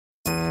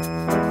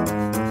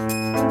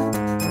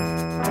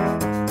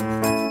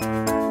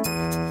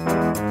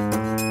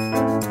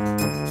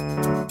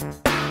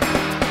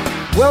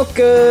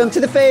Welcome to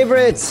The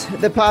Favorites,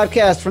 the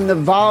podcast from the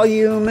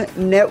Volume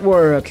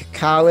Network,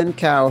 Colin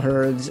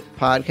Cowherd's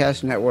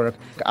podcast network.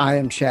 I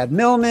am Chad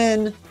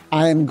Millman.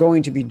 I am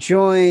going to be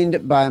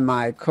joined by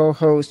my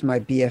co-host,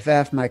 my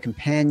BFF, my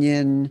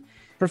companion,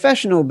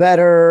 professional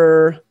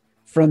bettor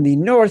from the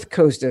north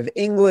coast of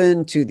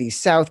England to the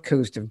south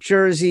coast of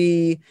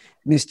Jersey,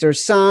 Mr.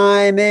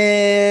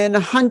 Simon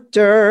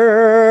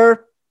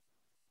Hunter.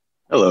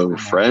 Hello,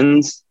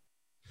 friends.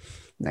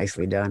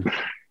 Nicely done.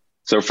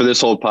 So for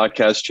this whole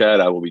podcast,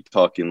 Chad, I will be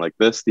talking like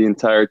this the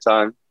entire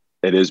time.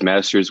 It is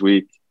Masters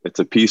Week. It's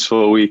a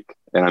peaceful week,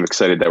 and I'm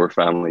excited that we're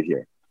finally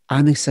here.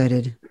 I'm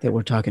excited that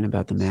we're talking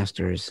about the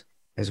Masters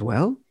as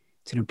well.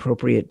 It's an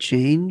appropriate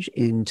change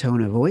in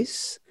tone of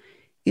voice.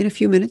 In a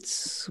few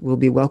minutes, we'll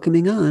be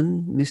welcoming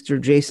on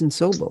Mr. Jason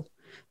Sobel,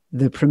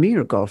 the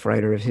premier golf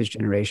writer of his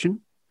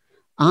generation,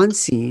 on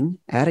scene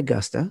at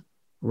Augusta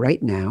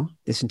right now,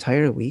 this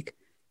entire week,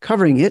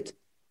 covering it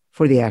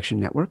for the Action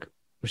Network.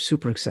 We're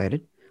super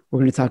excited. We're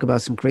going to talk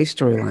about some great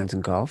storylines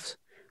in golf.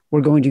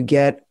 We're going to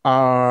get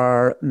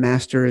our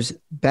Masters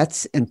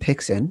bets and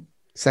picks in,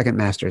 second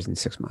Masters in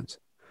 6 months.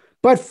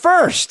 But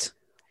first,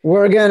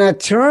 we're going to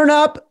turn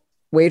up,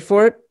 wait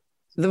for it,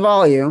 the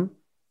volume.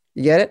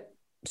 You get it,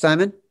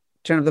 Simon?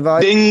 Turn up the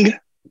volume. Ding.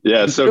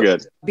 Yeah, so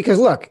good. Because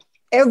look,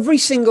 every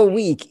single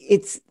week,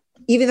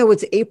 even though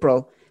it's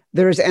April,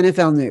 there's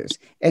NFL news.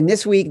 And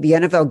this week, the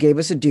NFL gave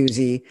us a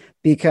doozy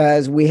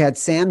because we had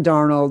Sam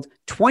Darnold,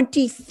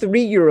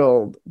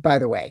 23-year-old, by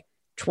the way,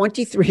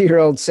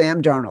 23-year-old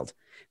Sam Darnold,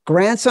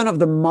 grandson of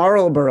the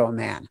Marlboro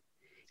Man,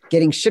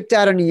 getting shipped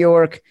out of New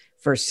York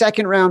for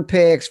second-round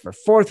picks, for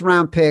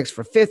fourth-round picks,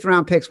 for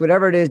fifth-round picks,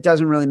 whatever it is,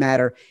 doesn't really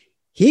matter.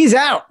 He's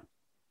out.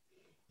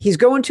 He's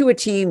going to a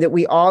team that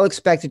we all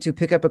expected to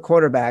pick up a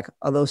quarterback,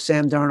 although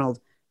Sam Darnold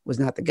was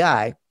not the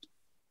guy.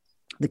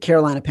 The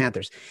Carolina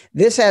Panthers.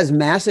 This has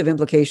massive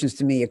implications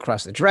to me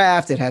across the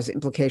draft. It has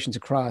implications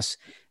across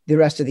the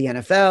rest of the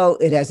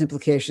NFL. It has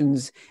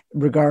implications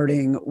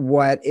regarding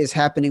what is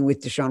happening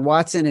with Deshaun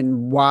Watson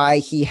and why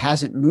he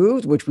hasn't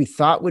moved, which we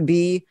thought would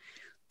be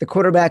the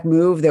quarterback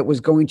move that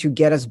was going to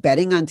get us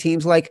betting on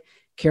teams like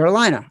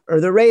Carolina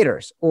or the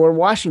Raiders or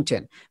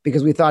Washington,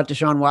 because we thought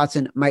Deshaun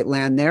Watson might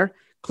land there.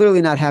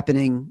 Clearly not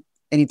happening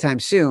anytime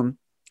soon.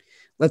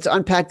 Let's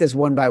unpack this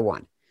one by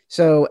one.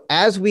 So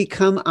as we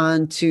come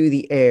onto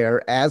the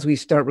air, as we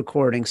start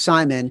recording,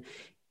 Simon,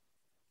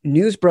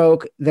 news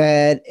broke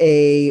that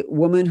a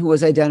woman who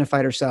has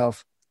identified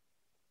herself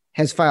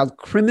has filed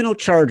criminal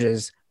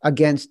charges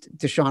against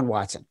Deshaun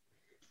Watson.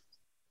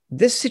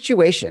 This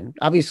situation,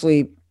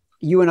 obviously,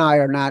 you and I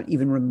are not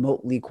even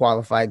remotely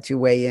qualified to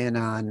weigh in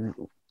on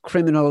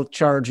criminal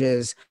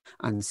charges,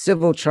 on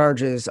civil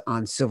charges,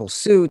 on civil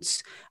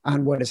suits,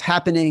 on what is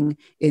happening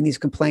in these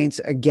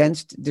complaints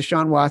against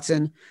Deshaun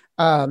Watson.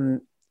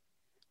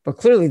 But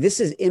clearly,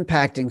 this is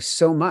impacting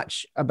so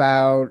much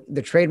about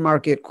the trade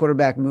market,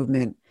 quarterback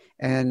movement,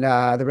 and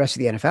the rest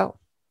of the NFL.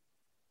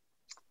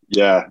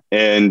 Yeah.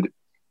 And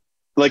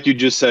like you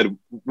just said,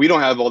 we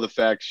don't have all the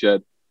facts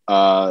yet.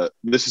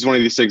 This is one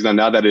of these things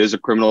now that it is a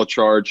criminal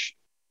charge,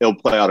 it'll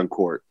play out in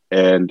court.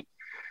 And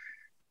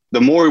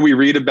the more we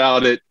read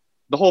about it,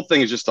 the whole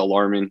thing is just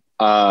alarming.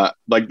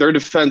 Like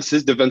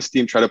his defense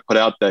team tried to put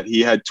out that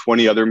he had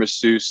 20 other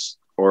masseuse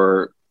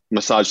or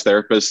massage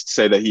therapists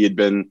say that he had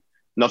been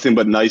nothing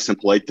but nice and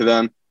polite to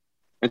them.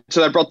 And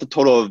so that brought the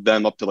total of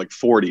them up to like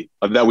 40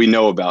 of that we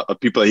know about, of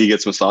people that he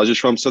gets massages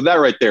from. So that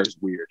right there is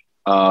weird.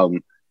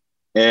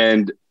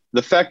 And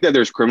the fact that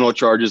there's criminal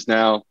charges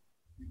now,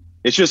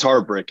 it's just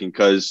heartbreaking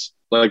because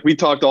like we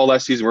talked all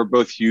last season, we're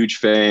both huge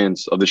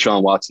fans of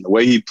Deshaun Watson, the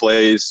way he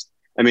plays.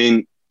 I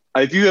mean,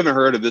 if you haven't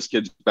heard of this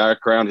kid's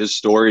background, his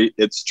story,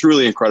 it's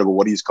truly incredible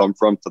what he's come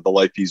from to the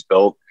life he's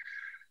built.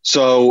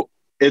 So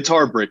it's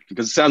heartbreaking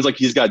because it sounds like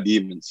he's got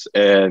demons,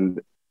 and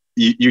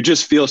you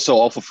just feel so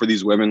awful for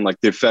these women, like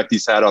the effect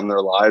he's had on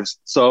their lives.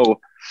 So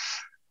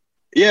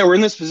yeah, we're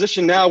in this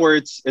position now where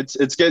it's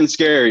getting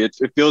scary.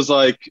 It feels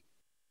like,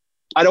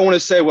 I don't want to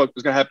say what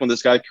was going to happen with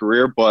this guy's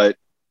career, but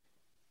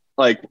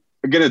like,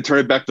 again, to turn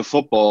it back to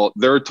football,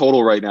 their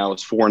total right now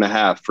is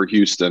 4.5 for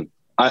Houston.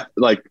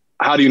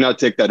 How do you not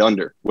take that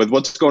under? With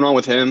what's going on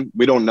with him,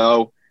 we don't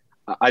know.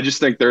 I just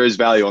think there is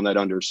value on that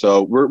under.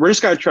 So we're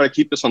just going to try to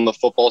keep this on the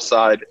football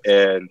side,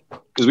 and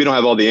because we don't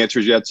have all the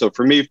answers yet. So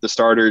for me, the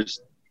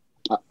starters,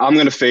 I'm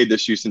going to fade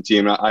this Houston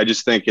team. I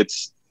just think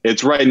it's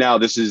right now,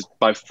 this is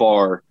by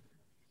far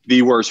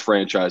the worst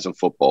franchise in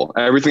football.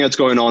 Everything that's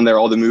going on there,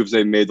 all the moves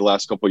they've made the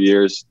last couple of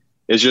years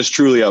is just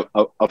truly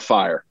a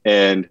fire.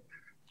 And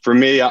for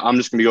me, I'm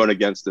just going to be going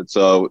against it.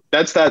 So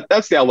that's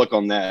the outlook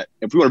on that.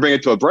 If we want to bring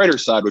it to a brighter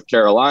side with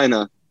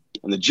Carolina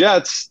and the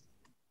Jets,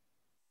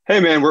 hey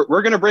man,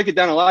 we're going to break it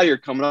down a lot here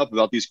coming up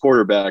about these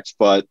quarterbacks,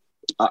 but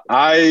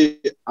I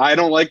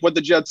don't like what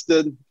the Jets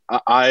did.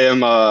 I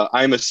am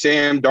a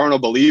Sam Darnold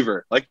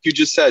believer. Like you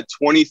just said,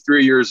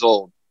 23 years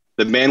old.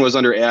 The man was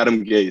under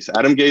Adam Gase.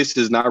 Adam Gase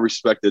is not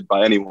respected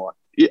by anyone.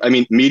 I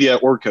mean, media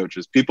or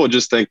coaches. People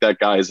just think that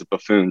guy is a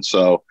buffoon.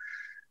 So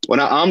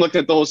when I'm looking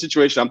at the whole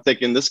situation, I'm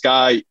thinking this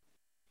guy,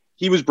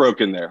 he was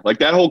broken there. Like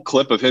that whole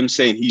clip of him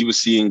saying he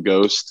was seeing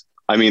ghosts.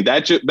 I mean,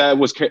 that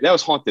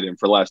was haunted him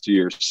for the last 2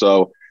 years.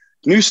 So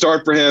new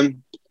start for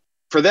him.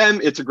 For them,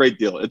 it's a great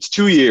deal. It's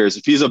 2 years.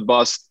 If he's a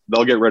bust,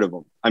 they'll get rid of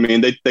him. I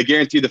mean, they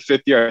guarantee the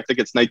 5th year. I think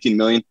it's $19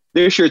 million.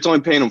 This year, it's only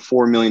paying him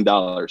 $4 million.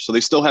 So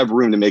they still have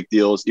room to make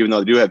deals, even though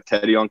they do have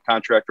Teddy on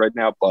contract right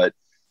now. But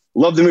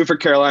love the move for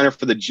Carolina.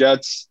 For the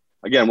Jets,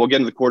 again, we'll get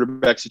into the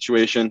quarterback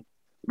situation.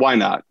 Why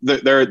not?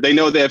 They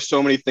know they have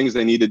so many things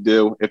they need to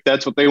do. If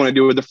that's what they want to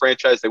do with the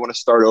franchise, they want to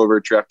start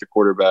over, draft a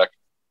quarterback.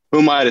 Who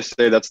am I to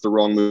say that's the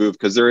wrong move?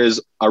 Because there is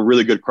a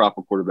really good crop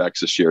of quarterbacks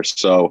this year.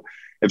 So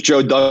if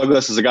Joe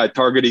Douglas is a guy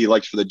targeted he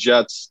likes for the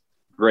Jets,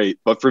 great.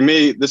 But for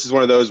me, this is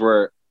one of those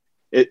where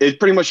it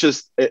pretty much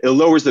just it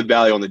lowers the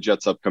value on the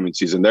Jets' upcoming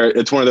season.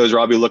 It's one of those where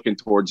I'll be looking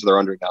towards their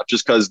under now,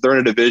 just because they're in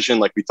a division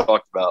like we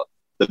talked about.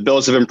 The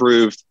Bills have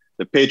improved,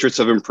 the Patriots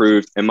have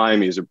improved, and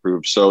Miami has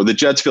improved. So the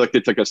Jets feel like they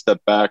took a step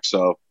back.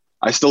 So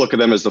I still look at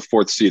them as the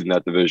 4th seed in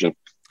that division.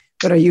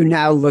 But are you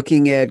now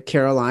looking at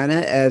Carolina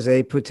as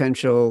a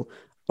potential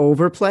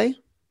overplay?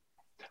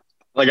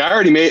 Like I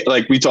already made,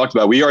 like we talked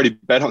about, we already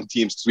bet on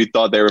teams because we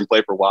thought they were in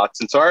play for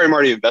Watson. So I'm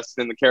already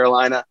invested in the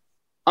Carolina.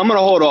 I'm going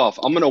to hold off.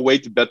 I'm going to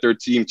wait to bet their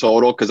team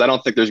total because I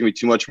don't think there's going to be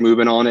too much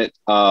movement on it.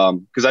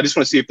 Because I just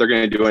want to see if they're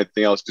going to do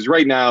anything else. Because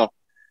right now,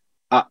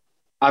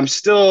 I'm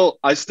still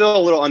a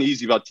little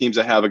uneasy about teams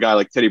that have a guy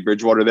like Teddy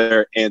Bridgewater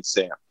there and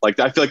Sam. Like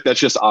I feel like that's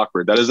just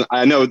awkward. That isn't.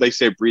 I know they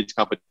say it breeds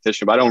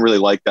competition, but I don't really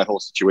like that whole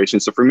situation.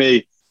 So for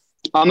me,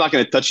 I'm not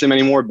going to touch them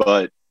anymore.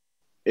 But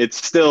it's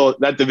still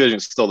that division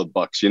is still the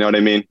Bucs. You know what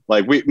I mean?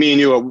 Like me and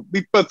you,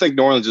 we both think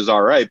New Orleans is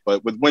all right,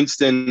 but with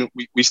Winston,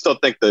 we still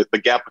think the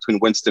gap between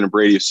Winston and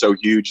Brady is so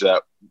huge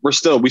that we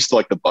still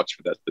like the Bucs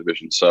for that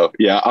division. So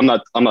yeah, I'm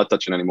not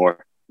touching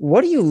anymore.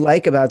 What do you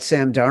like about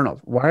Sam Darnold?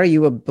 Why are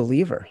you a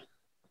believer?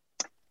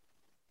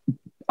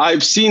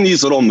 I've seen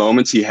these little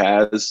moments he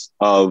has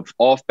of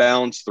off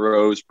balance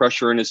throws,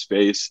 pressure in his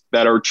face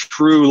that are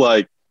true.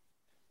 Like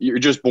you're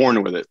just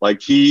born with it.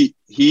 Like he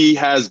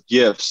has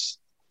gifts.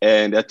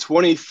 And at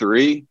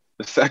 23,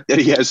 the fact that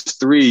he has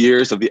 3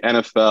 years of the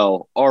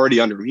NFL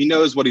already under him, he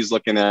knows what he's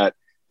looking at.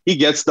 He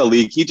gets the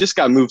league. He just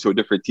got moved to a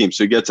different team.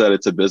 So he gets that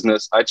it's a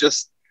business. I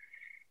just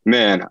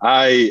can't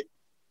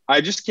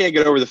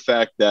get over the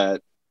fact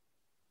that,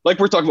 like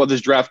we're talking about this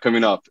draft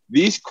coming up,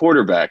 these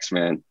quarterbacks,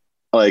 man,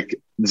 like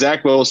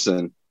Zach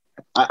Wilson,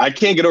 I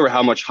can't get over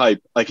how much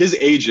hype. Like his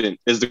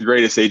agent is the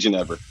greatest agent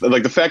ever.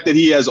 Like the fact that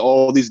he has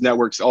all these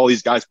networks, all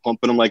these guys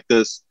pumping him like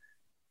this.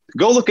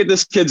 Go look at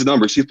this kid's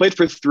numbers. He played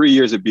for 3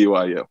 years at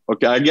BYU.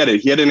 Okay, I get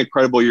it. He had an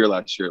incredible year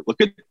last year.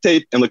 Look at the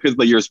tape and look at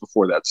the years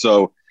before that.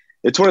 So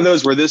it's one of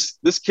those where this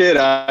kid,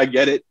 I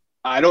get it.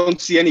 I don't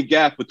see any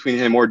gap between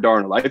him or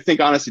Darnold. I think,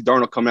 honestly,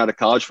 Darnold coming out of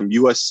college from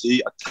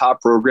USC, a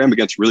top program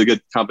against really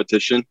good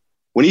competition.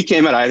 When he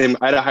came out, I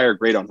had a higher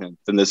grade on him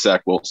than this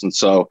Zach Wilson.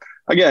 So,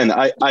 again,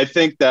 I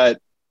think that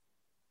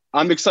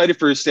I'm excited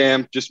for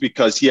Sam just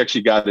because he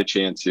actually got a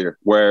chance here.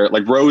 Where,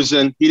 like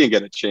Rosen, he didn't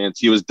get a chance.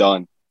 He was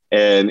done.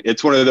 And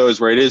it's one of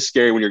those where it is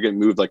scary when you're getting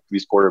moved like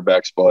these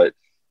quarterbacks. But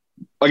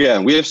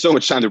again, we have so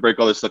much time to break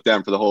all this stuff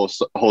down for the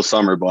whole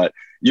summer. But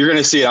you're going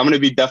to see it. I'm going to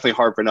be definitely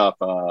harping up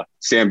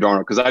Sam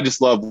Darnold because I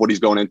just love what he's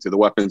going into, the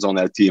weapons on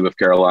that team of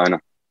Carolina.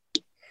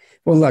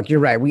 Well, look,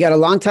 you're right. We got a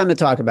long time to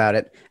talk about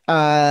it.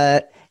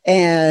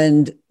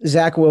 And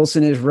Zach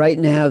Wilson is right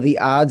now the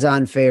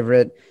odds-on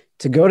favorite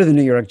to go to the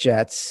New York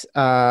Jets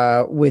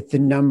with the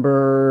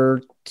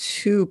number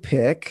 2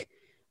 pick,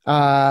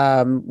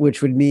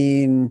 which would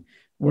mean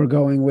we're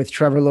going with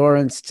Trevor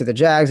Lawrence to the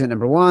Jags at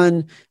number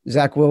 1,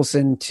 Zach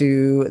Wilson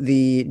to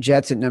the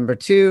Jets at number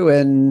 2.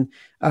 And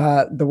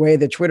the way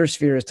the Twitter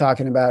sphere is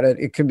talking about it,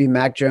 it could be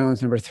Mac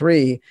Jones, number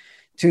 3,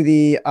 to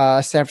the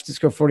San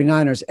Francisco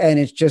 49ers. And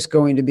it's just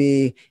going to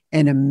be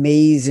an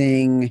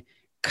amazing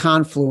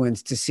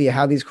confluence to see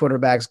how these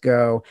quarterbacks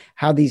go,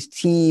 how these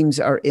teams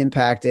are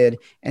impacted,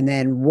 and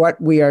then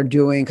what we are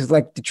doing. Because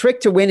like the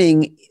trick to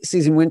winning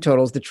season win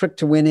totals, the trick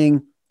to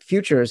winning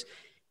futures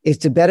is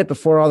to bet it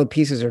before all the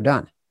pieces are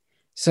done.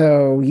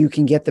 So you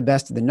can get the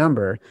best of the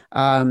number.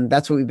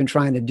 That's what we've been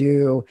trying to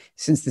do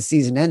since the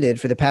season ended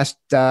for the past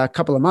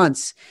couple of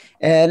months.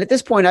 And at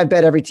this point, I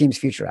bet every team's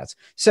future odds.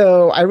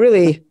 So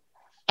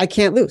I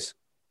can't lose.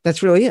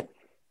 That's really it.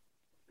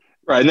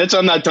 Right. And that's,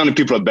 I'm not telling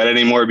people to bet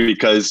anymore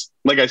because,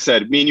 like I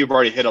said, me and you've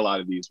already hit a lot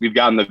of these. We've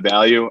gotten the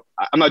value.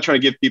 I'm not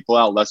trying to give people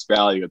out less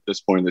value at this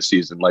point in the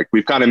season. Like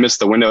we've kind of missed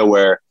the window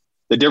where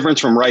the difference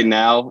from right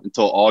now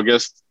until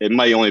August, it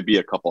might only be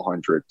a couple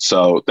hundred.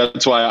 So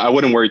that's why I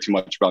wouldn't worry too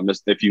much about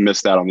if you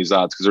missed out on these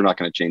odds because they're not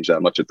going to change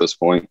that much at this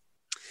point.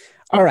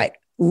 All right.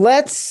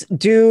 Let's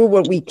do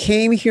what we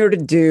came here to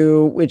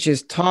do, which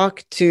is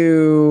talk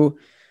to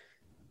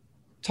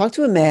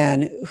a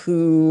man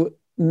who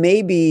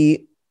may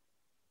be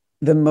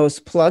the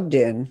most plugged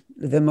in,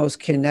 the most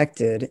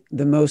connected,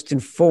 the most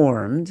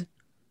informed,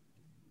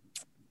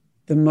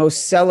 the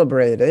most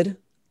celebrated,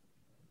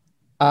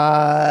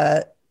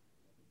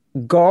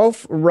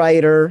 golf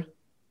writer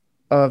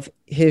of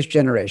his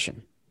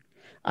generation.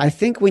 I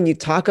think when you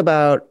talk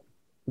about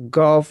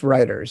golf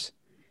writers,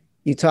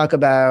 you talk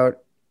about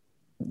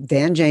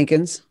Dan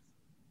Jenkins,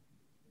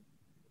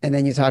 and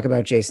then you talk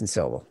about Jason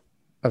Sobel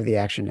of the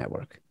Action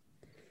Network,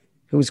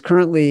 who is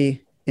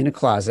currently in a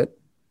closet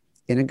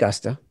in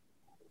Augusta,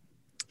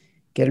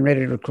 getting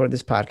ready to record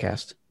this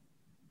podcast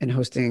and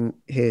hosting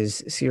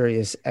his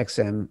Sirius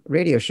XM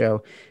radio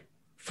show,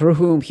 for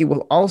whom he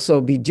will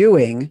also be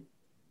doing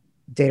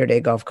day-to-day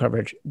golf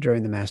coverage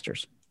during the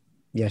Masters.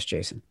 Yes,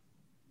 Jason.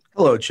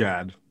 Hello,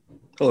 Chad.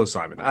 Hello,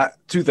 Simon.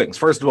 Two things.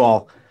 First of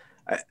all,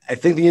 I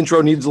think the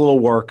intro needs a little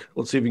work.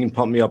 Let's see if you can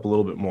pump me up a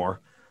little bit more.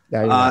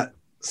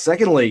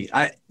 Secondly,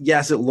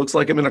 yes, it looks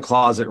like I'm in a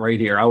closet right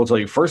here. I will tell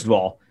you, first of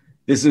all,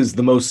 this is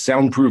the most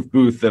soundproof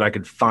booth that I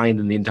could find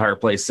in the entire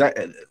place.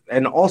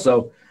 And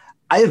also,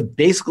 I have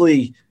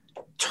basically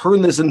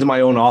turned this into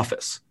my own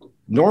office.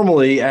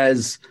 Normally,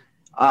 as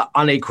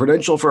on a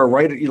credential for a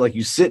writer,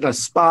 you sit in a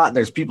spot, and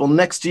there's people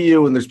next to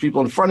you, and there's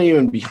people in front of you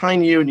and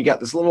behind you, and you got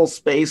this little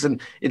space,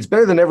 and it's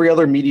better than every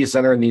other media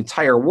center in the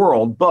entire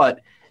world, but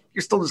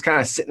you're still just kind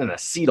of sitting in a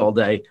seat all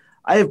day.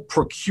 I have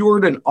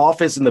procured an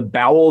office in the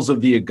bowels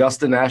of the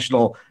Augusta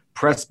National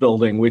Press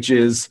Building, which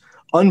is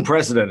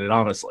unprecedented,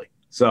 honestly.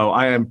 So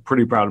I am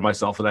pretty proud of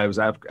myself that I was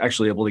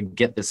actually able to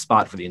get this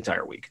spot for the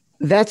entire week.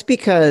 That's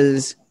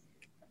because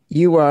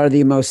you are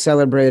the most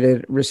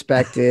celebrated,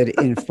 respected,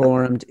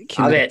 informed,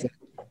 connected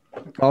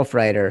golf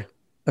writer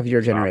of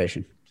your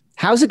generation.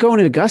 How's it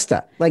going in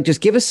Augusta? Just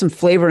give us some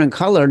flavor and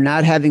color,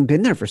 not having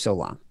been there for so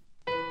long.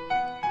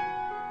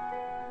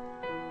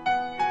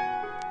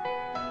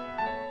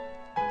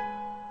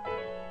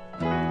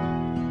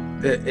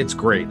 It's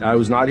great. I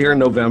was not here in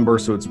November,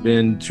 so it's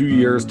been 2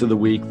 years to the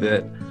week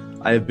that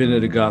I have been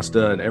at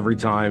Augusta, and every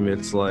time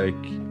it's like,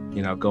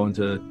 going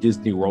to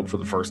Disney World for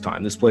the first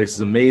time. This place is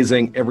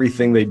amazing.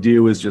 Everything they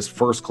do is just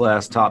first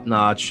class, top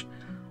notch.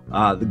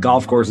 The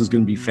golf course is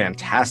going to be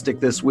fantastic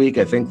this week.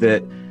 I think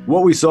that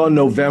what we saw in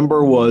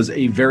November was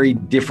a very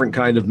different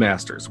kind of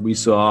Masters. We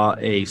saw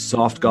a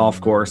soft golf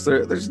course.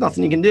 There's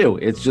nothing you can do.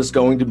 It's just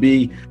going to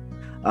be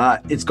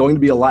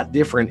a lot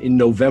different in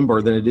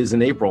November than it is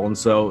in April. And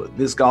so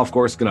this golf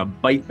course is going to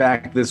bite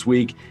back this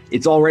week.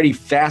 It's already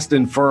fast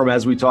and firm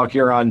as we talk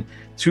here on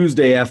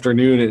Tuesday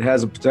afternoon. It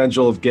has a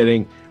potential of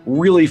getting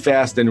really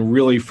fast and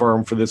really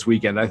firm for this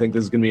weekend. I think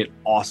this is going to be an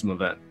awesome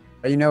event.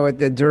 At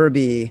the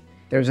Derby,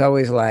 there's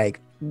always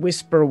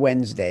Whisper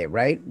Wednesday,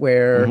 right?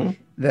 Where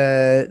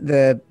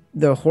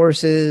the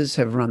horses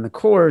have run the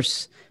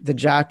course,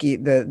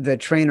 the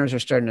trainers are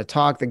starting to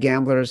talk, the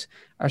gamblers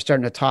are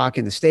starting to talk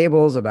in the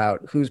stables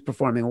about who's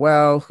performing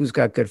well, who's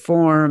got good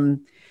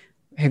form.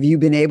 Have you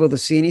been able to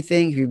see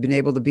anything? Have you been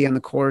able to be on the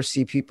course,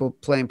 see people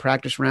playing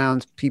practice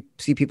rounds,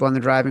 see people on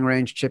the driving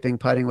range, chipping,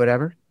 putting,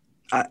 whatever?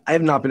 I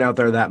have not been out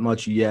there that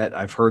much yet.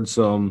 I've heard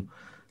some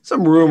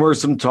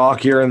rumors, some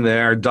talk here and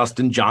there.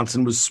 Dustin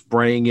Johnson was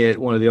spraying it,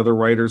 one of the other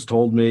writers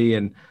told me.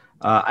 And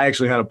I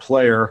actually had a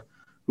player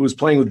who was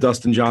playing with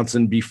Dustin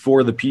Johnson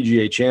before the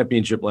PGA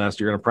Championship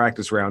last year in a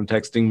practice round,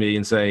 texting me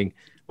and saying,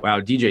 wow,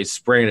 DJ's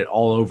spraying it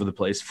all over the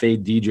place.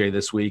 Fade DJ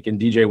this week. And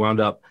DJ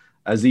wound up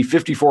as the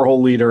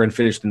 54-hole leader and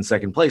finished in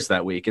second place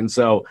that week. And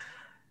so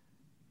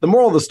the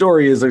moral of the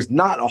story is there's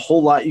not a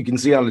whole lot you can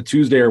see on a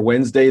Tuesday or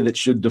Wednesday that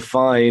should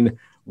define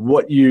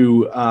what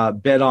you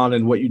bet on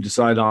and what you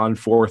decide on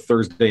for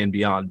Thursday and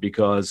beyond,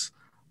 because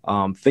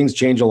things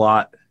change a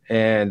lot.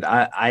 And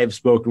I have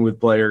spoken with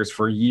players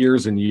for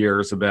years and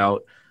years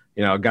about,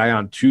 a guy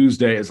on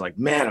Tuesday is like,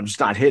 man, I'm just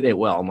not hitting it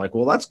well. I'm like,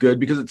 well, that's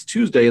good because it's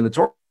Tuesday and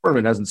the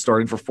tournament hasn't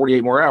started for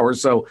 48 more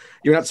hours. So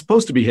you're not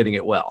supposed to be hitting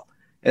it well.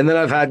 And then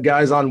I've had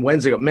guys on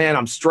Wednesday go, man,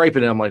 I'm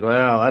striping it. I'm like,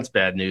 well, that's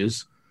bad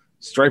news.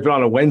 Stripe it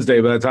on a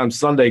Wednesday. By the time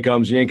Sunday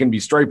comes, you ain't going to be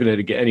striping it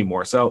again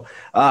anymore. So,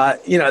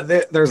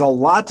 there's a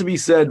lot to be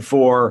said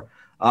for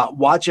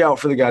watch out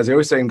for the guys. I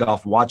always say in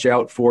golf, watch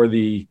out for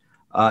the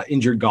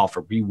injured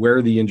golfer.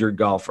 Beware the injured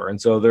golfer.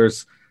 And so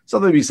there's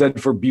something to be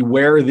said for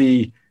beware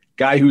the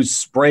guy who's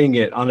spraying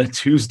it on a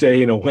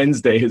Tuesday and a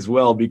Wednesday as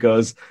well,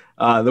 because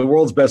the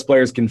world's best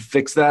players can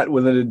fix that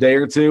within a day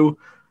or two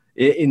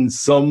in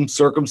some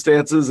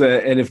circumstances.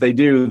 And if they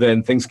do,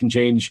 then things can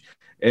change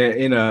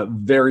in a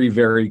very,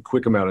 very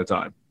quick amount of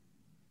time.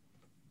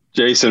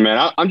 Jason,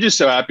 man, I'm just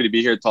so happy to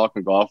be here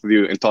talking golf with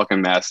you and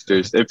talking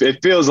Masters.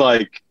 It feels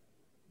like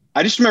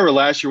I just remember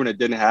last year when it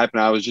didn't happen,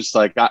 I was just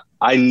like,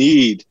 I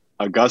need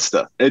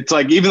Augusta. It's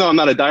like, even though I'm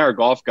not a diehard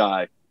golf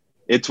guy,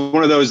 it's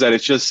one of those that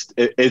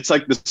it's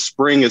like the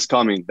spring is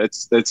coming.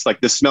 It's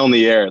like the smell in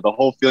the air, the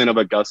whole feeling of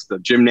Augusta,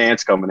 Jim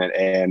Nantz coming in.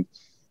 And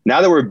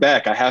now that we're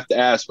back, I have to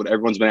ask what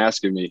everyone's been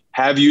asking me.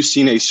 Have you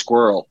seen a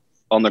squirrel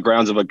on the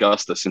grounds of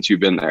Augusta since you've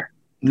been there?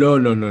 No.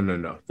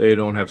 They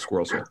don't have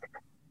squirrels here.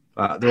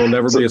 There will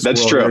never be a squirrel.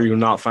 That's true. Here. You will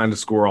not find a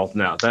squirrel.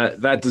 No,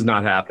 that does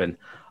not happen.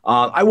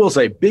 I will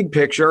say big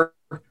picture.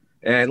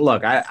 And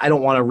look, I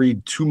don't want to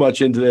read too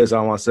much into this. I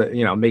don't want to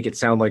say, make it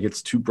sound like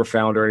it's too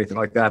profound or anything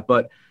like that.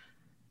 But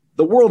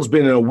the world's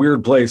been in a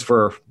weird place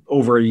for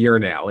over a year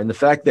now. And the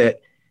fact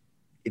that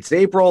it's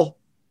April,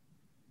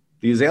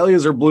 the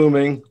azaleas are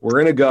blooming, we're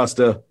in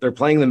Augusta, they're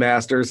playing the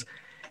Masters.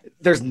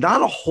 There's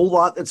not a whole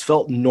lot that's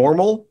felt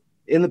normal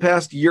in the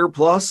past year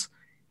plus.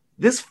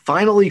 this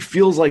finally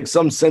feels like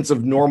some sense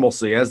of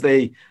normalcy. As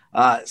they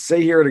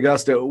say here at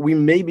Augusta, we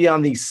may be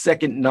on the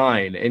second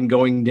 9 and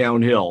going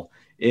downhill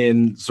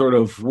in sort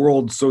of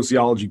world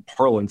sociology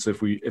parlance,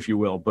 if you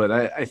will. But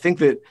I think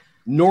that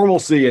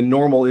normalcy and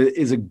normal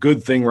is a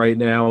good thing right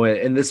now.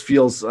 And this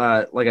feels,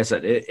 like I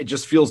said, it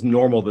just feels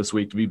normal this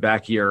week to be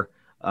back here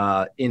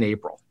in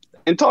April.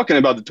 And talking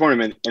about the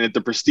tournament and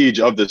the prestige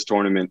of this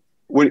tournament,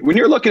 when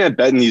you're looking at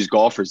betting these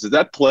golfers, does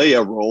that play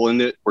a role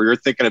in it where you're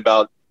thinking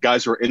about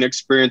guys who are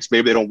inexperienced,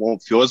 maybe they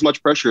won't feel as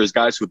much pressure as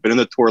guys who've been in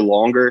the tour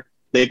longer?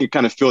 They can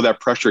kind of feel that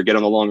pressure get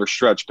on the longer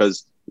stretch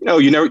because, when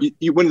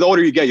the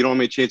older you get, you don't know how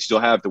many chances you'll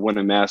have to win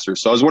a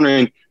Masters. So I was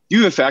wondering, do you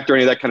even factor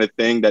any of that kind of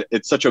thing that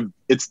it's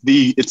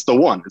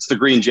the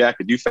green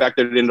jacket? Do you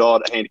factor it into all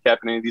the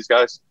handicapping any of these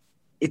guys?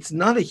 It's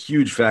not a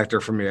huge factor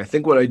for me. I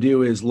think what I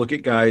do is look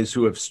at guys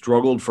who have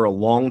struggled for a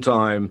long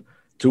time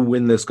to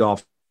win this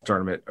golf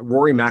tournament.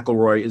 Rory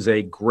McIlroy is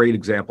a great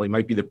example. He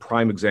might be the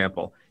prime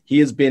example. He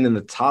has been in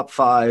the top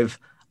 5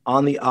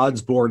 on the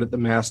odds board at the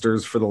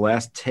Masters for the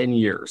last 10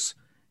 years.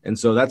 And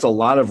so that's a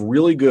lot of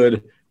really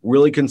good,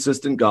 really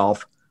consistent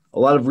golf, a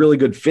lot of really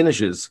good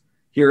finishes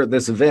here at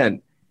this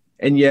event,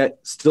 and yet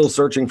still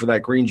searching for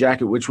that green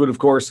jacket, which would, of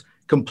course,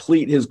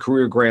 complete his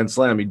career Grand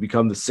Slam. He'd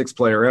become the 6th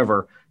player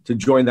ever to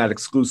join that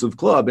exclusive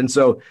club. And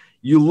so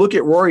you look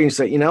at Rory and you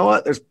say, you know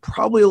what, there's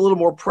probably a little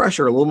more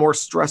pressure, a little more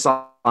stress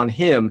on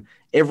him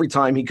every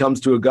time he comes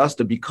to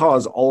Augusta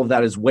because all of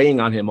that is weighing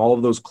on him, all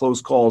of those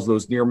close calls,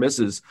 those near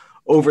misses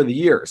over the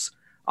years.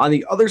 On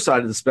the other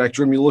side of the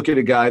spectrum, you look at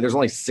a guy, there's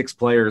only 6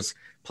 players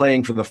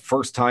playing for the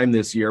first time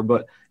this year,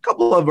 but a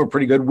couple of them are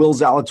pretty good. Will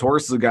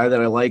Zalatoris is a guy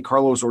that I like.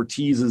 Carlos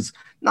Ortiz is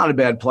not a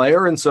bad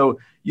player. And so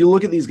you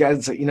look at these guys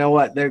and say, you know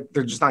what, they're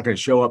just not going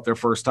to show up their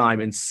first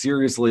time and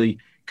seriously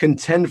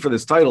contend for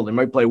this title. They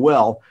might play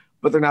well,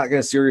 but they're not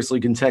going to seriously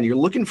contend. You're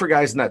looking for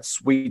guys in that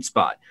sweet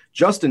spot.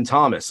 Justin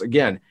Thomas,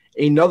 again,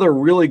 another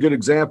really good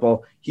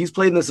example. He's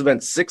played in this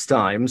event 6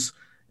 times.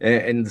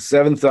 And the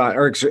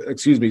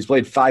 7th, he's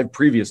played 5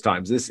 previous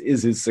times. This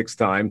is his 6th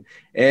time.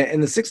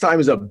 And the 6th time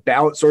is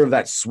about sort of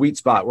that sweet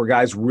spot where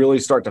guys really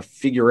start to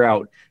figure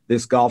out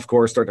this golf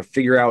course, start to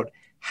figure out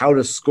how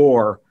to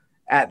score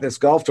at this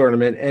golf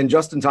tournament. And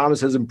Justin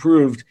Thomas has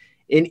improved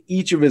in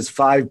each of his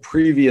 5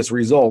 previous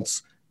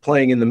results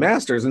playing in the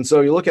Masters. And so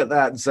you look at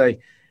that and say,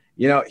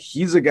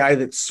 he's a guy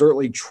that's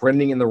certainly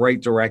trending in the right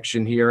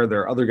direction here.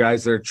 There are other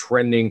guys that are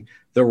trending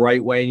the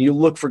right way. And you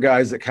look for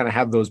guys that kind of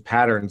have those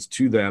patterns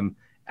to them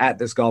at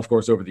this golf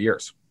course over the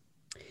years.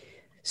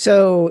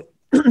 So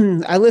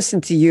I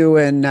listened to you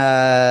and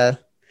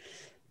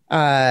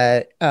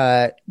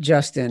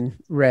Justin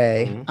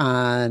Ray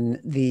on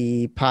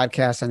the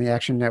podcast, on the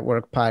Action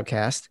Network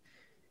podcast.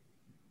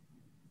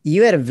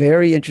 You had a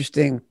very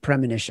interesting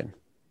premonition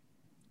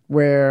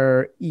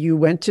where you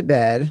went to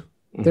bed.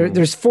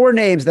 There's 4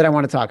 names that I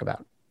want to talk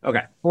about.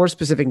 Okay. 4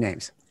 specific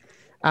names.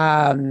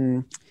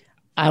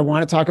 I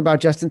want to talk about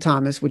Justin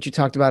Thomas, which you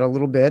talked about a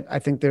little bit. I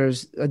think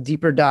there's a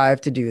deeper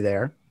dive to do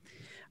there.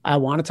 I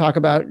want to talk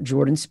about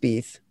Jordan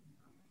Spieth.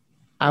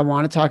 I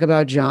want to talk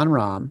about Jon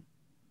Rahm.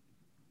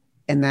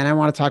 And then I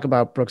want to talk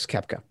about Brooks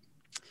Koepka.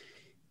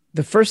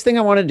 The first thing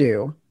I want to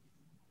do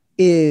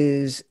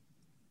is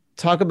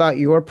talk about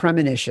your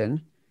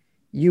premonition.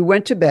 You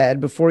went to bed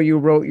before you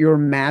wrote your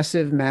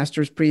massive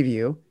Masters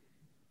preview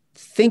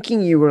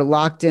thinking you were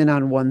locked in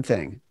on one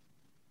thing.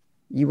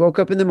 You woke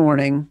up in the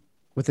morning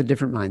with a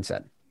different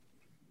mindset.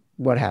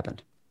 What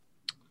happened?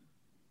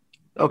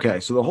 Okay,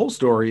 so the whole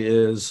story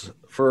is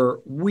for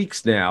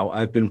weeks now,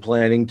 I've been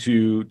planning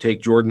to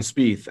take Jordan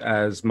Spieth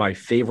as my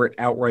favorite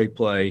outright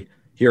play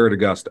here at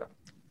Augusta.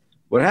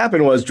 What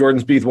happened was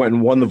Jordan Spieth went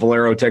and won the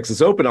Valero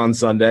Texas Open on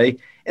Sunday,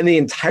 and the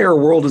entire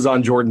world is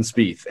on Jordan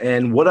Spieth.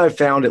 And what I've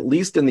found, at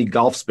least in the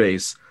golf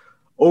space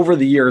over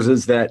the years,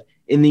 is that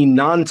in the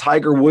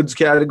non-Tiger Woods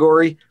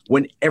category,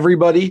 when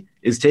everybody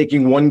is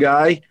taking one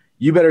guy,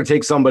 you better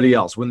take somebody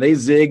else. When they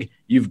zig,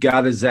 you've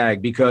got to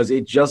zag because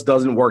it just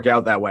doesn't work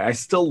out that way. I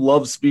still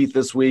love Spieth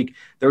this week.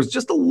 There was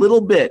just a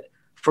little bit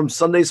from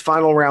Sunday's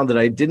final round that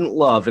I didn't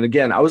love. And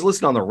again, I was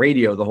listening on the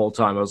radio the whole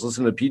time. I was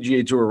listening to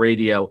PGA Tour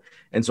radio.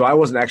 And so I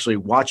wasn't actually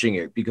watching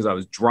it because I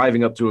was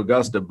driving up to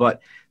Augusta.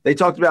 But they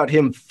talked about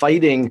him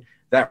fighting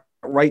that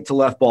right to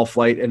left ball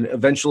flight and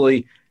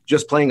eventually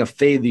just playing a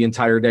fade the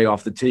entire day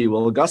off the tee.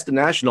 Well, Augusta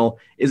National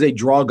is a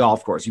draw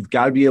golf course. You've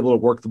got to be able to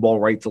work the ball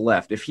right to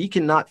left. If he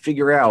cannot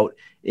figure out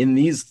in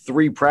these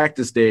 3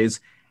 practice days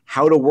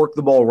how to work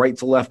the ball right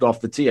to left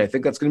off the tee, I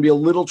think that's going to be a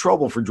little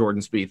trouble for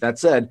Jordan Spieth. That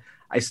said,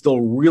 I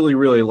still really,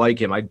 really like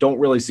him. I don't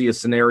really see a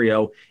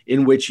scenario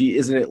in which he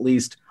isn't at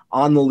least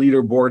on the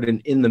leaderboard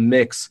and in the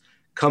mix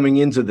coming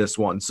into this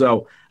one.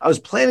 So I was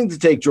planning to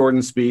take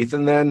Jordan Spieth,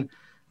 and then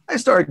I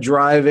started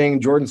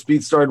driving. Jordan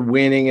Spieth started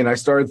winning, and I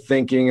started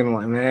thinking, and I'm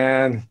like,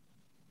 man,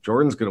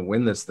 Jordan's going to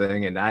win this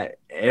thing, and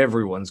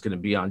everyone's going to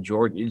be on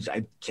Jordan.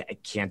 I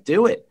can't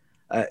do it.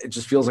 It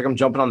just feels like I'm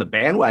jumping on the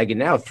bandwagon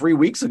now. 3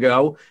 weeks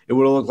ago, it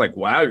would have looked like,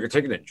 wow, you're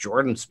taking a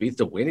Jordan Spieth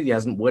to win it. He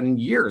hasn't won in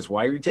years.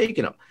 Why are you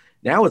taking him?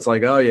 Now it's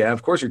like, oh, yeah,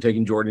 of course you're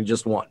taking Jordan. He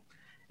just won.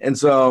 And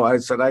so I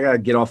said, I got to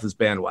get off this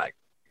bandwagon.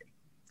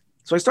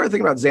 So I started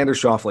thinking about Xander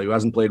Schauffele, who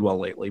hasn't played well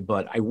lately,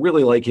 but I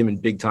really like him in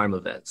big-time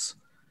events.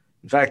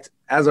 In fact,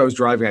 as I was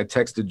driving, I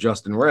texted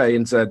Justin Ray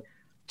and said,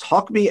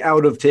 talk me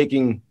out of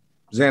taking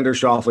Xander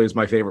Schauffele as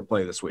my favorite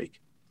play this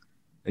week.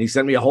 And he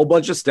sent me a whole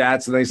bunch of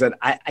stats, and then he said,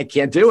 I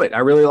can't do it. I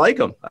really like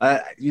him.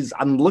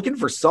 I'm looking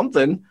for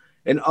something,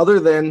 and other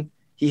than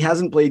he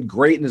hasn't played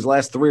great in his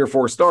last 3 or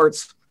 4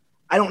 starts,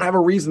 I don't have a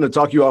reason to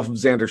talk you off of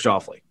Xander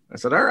Schauffele. I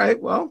said, all right,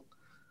 well,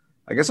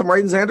 I guess I'm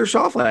writing Xander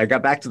Schauffele. I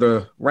got back to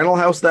the rental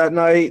house that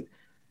night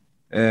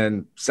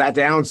and sat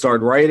down and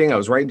started writing. I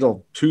was writing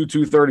until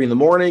 2:30 in the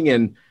morning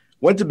and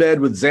went to bed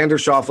with Xander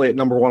Schauffele at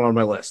number 1 on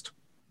my list.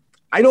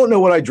 I don't know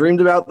what I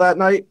dreamed about that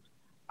night.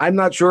 I'm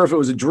not sure if it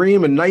was a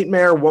dream, a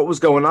nightmare, what was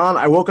going on.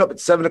 I woke up at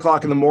 7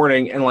 o'clock in the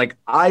morning and like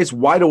eyes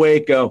wide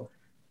awake go,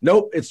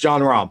 nope, it's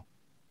Jon Rahm.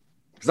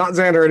 It's not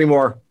Xander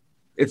anymore.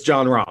 It's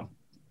Jon Rahm.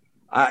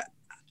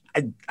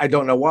 I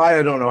don't know why.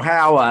 I don't know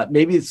how.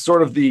 Maybe it's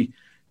sort of the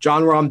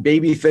Jon Rahm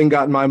baby thing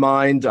got in my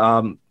mind.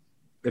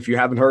 If you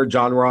haven't heard,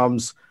 Jon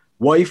Rahm's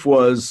wife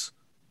was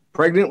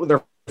pregnant with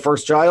her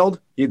first child.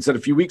 He had said a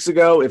few weeks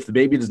ago, if the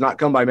baby does not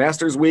come by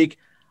Masters week,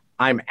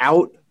 I'm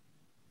out.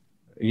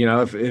 You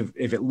know, if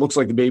it looks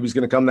like the baby's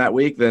going to come that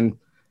week, then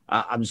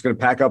I'm just going to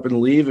pack up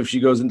and leave if she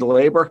goes into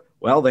labor.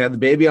 Well, they had the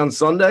baby on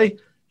Sunday.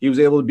 He was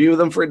able to be with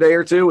them for a day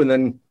or two and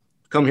then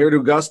come here to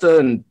Augusta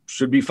and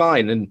should be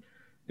fine. And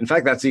in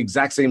fact, that's the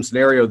exact same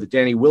scenario that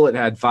Danny Willett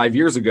had 5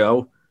 years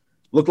ago.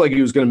 Looked like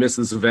he was going to miss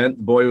this event.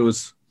 The boy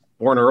was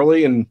born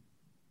early and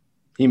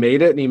he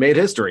made it and he made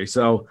history.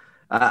 So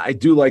I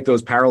do like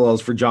those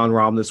parallels for Jon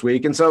Rahm this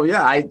week. And so,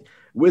 yeah,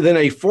 within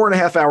a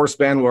 4.5 hour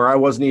span where I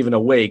wasn't even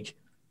awake,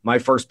 my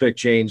first pick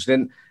changed.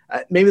 And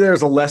maybe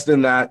there's a lesson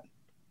in that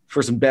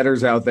for some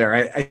bettors out there.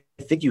 I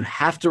think you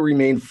have to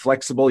remain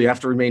flexible. You have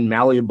to remain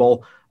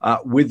malleable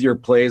with your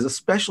plays,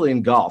 especially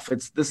in golf.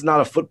 This is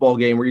not a football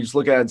game where you just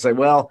look at it and say,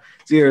 well,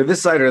 it's either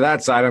this side or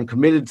that side. I'm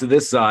committed to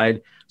this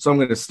side, so I'm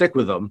going to stick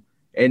with them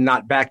and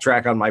not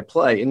backtrack on my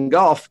play. In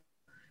golf,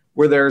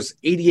 where there's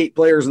 88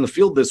 players in the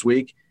field this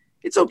week,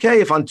 it's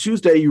okay if on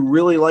Tuesday you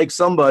really like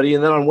somebody,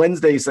 and then on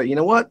Wednesday you say, you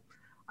know what,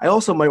 I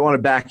also might want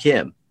to back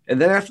him. And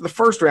then after the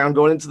first round,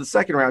 going into the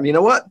second round, you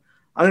know what?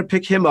 I'm going to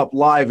pick him up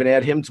live and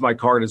add him to my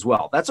card as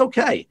well. That's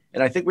okay.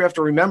 And I think we have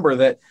to remember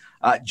that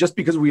just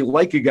because we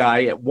like a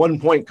guy at one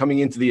point coming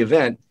into the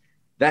event,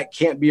 that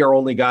can't be our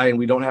only guy, and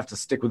we don't have to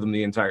stick with him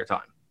the entire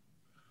time.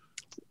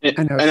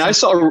 I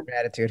saw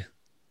attitude.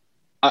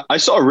 I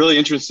saw a really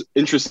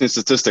interesting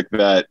statistic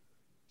that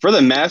for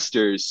the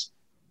Masters,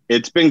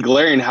 it's been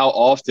glaring how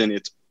often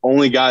it's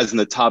only guys in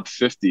the top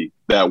 50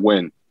 that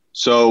win.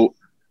 So,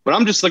 but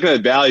I'm just looking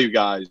at value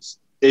guys.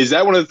 Is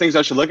that one of the things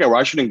I should look at where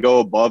I shouldn't go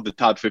above the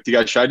top 50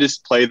 guys? Should I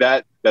just play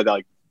that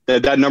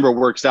number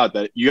works out,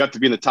 that you have to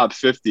be in the top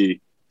 50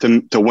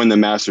 to win the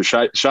Masters?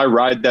 Should I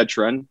ride that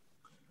trend?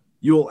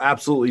 You will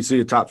absolutely see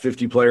a top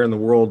 50 player in the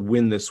world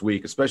win this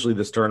week, especially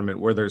this tournament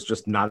where there's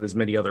just not as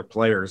many other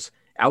players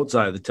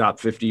outside of the top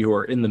 50 who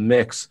are in the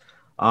mix.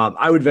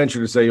 I would venture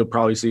to say you'll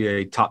probably see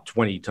a top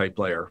 20 type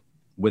player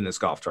win this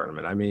golf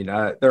tournament. I mean,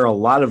 there are a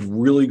lot of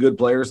really good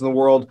players in the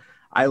world.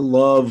 I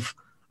love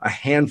a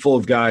handful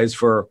of guys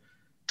for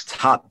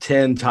top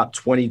 10, top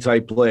 20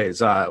 type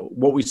plays.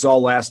 What we saw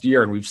last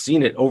year, and we've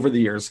seen it over the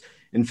years.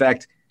 In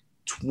fact,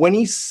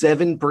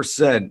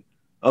 27%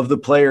 of the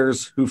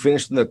players who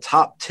finished in the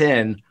top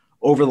 10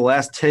 over the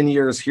last 10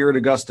 years here at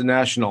Augusta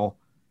National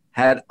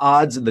had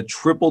odds in the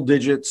triple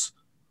digits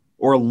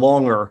or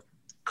longer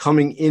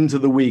coming into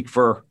the week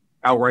for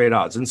outright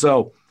odds. And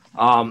so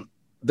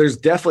there's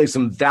definitely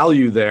some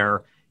value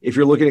there if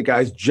you're looking at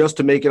guys just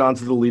to make it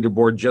onto the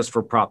leaderboard just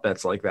for prop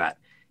bets like that.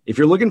 If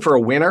you're looking for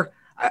a winner,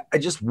 I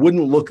just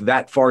wouldn't look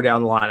that far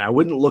down the line. I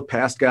wouldn't look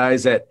past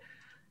guys at,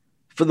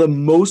 for the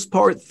most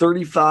part,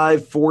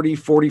 35, 40,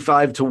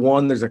 45 to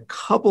 1. There's a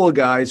couple of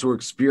guys who are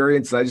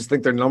experienced. I just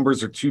think their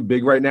numbers are too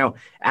big right now.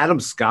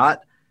 Adam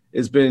Scott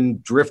has been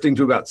drifting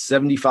to about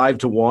 75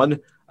 to 1.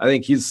 I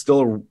think he's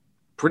still a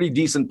pretty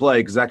decent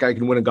play because that guy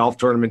can win a golf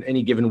tournament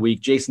any given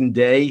week. Jason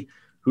Day,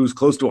 who's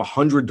close to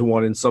 100 to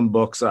 1 in some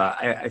books.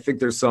 I think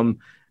there's some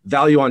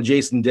value on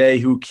Jason Day,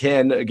 who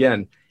can,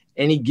 again,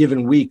 any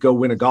given week go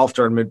win a golf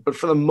tournament. But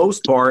for the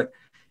most part,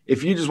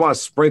 if you just want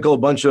to sprinkle a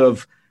bunch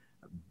of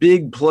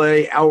big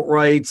play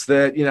outrights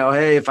that, you know,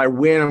 hey, if I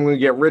win, I'm going to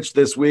get rich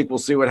this week, we'll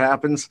see what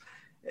happens,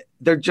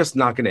 they're just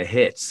not going to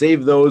hit.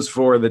 Save those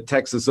for the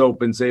Texas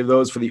Open. Save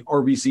those for the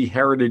RBC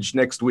Heritage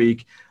next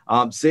week.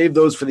 Save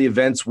those for the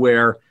events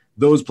where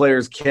those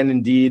players can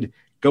indeed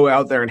go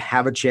out there and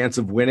have a chance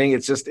of winning.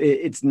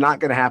 It's not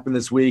going to happen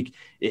this week.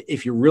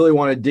 If you really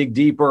want to dig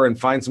deeper and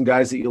find some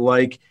guys that you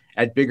like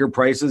at bigger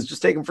prices,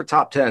 just take them for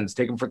top 10s,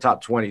 take them for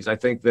top 20s. I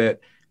think that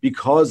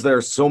because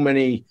there's so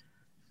many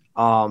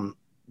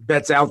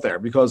bets out there,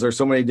 because there's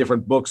so many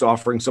different books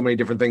offering so many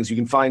different things, you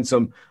can find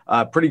some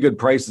pretty good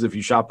prices if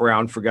you shop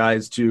around for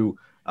guys to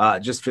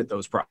just fit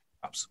those props.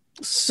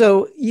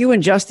 So you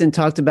and Justin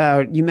talked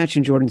about, you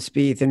mentioned Jordan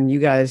Spieth, and you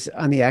guys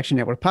on the Action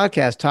Network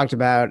podcast talked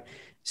about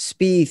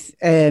Spieth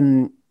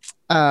and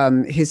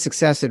his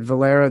success at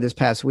Valero this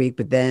past week,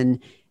 but then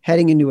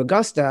heading into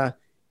Augusta,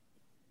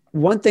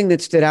 one thing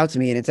that stood out to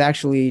me, and it's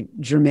actually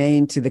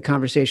germane to the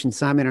conversation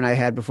Simon and I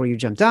had before you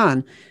jumped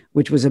on,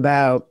 which was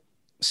about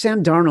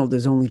Sam Darnold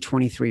is only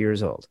 23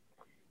 years old,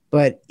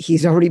 but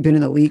he's already been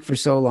in the league for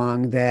so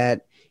long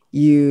that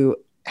you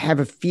have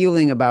a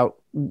feeling about,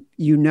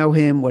 you know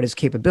him, what his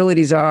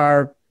capabilities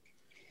are.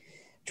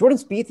 Jordan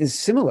Spieth is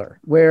similar,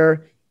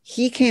 where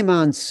he came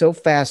on so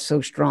fast, so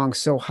strong,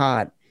 so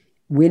hot,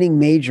 winning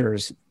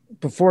majors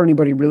before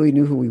anybody really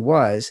knew who he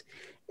was.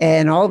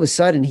 And all of a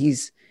sudden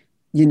he's,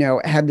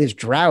 had this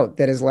drought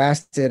that has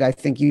lasted, I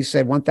think you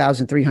said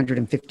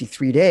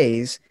 1,353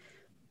 days.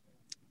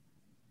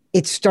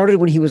 It started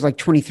when he was like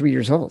 23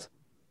 years old.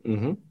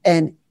 Mm-hmm.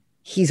 And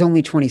he's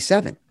only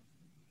 27.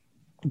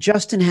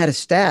 Justin had a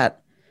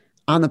stat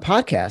on the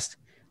podcast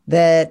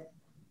that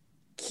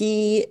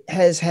he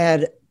has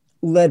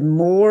led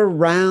more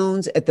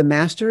rounds at the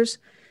Masters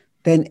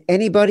than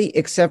anybody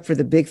except for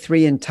the big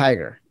three and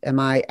Tiger. Am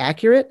I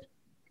accurate?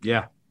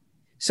 Yeah.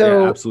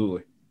 So yeah,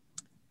 absolutely.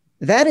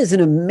 That is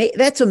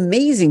that's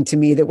amazing to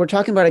me that we're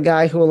talking about a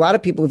guy who a lot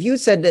of people, if you had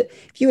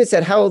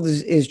said, how old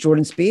is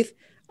Jordan Spieth?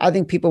 I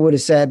think people would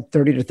have said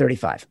 30 to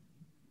 35.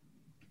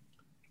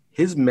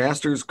 His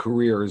Masters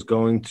career is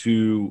going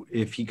to,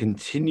 if he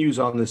continues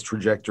on this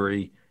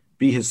trajectory,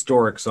 be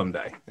historic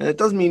someday. And it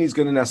doesn't mean he's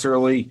going to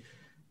necessarily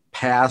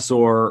pass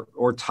or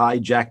tie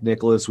Jack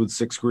Nicklaus with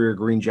 6 career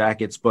green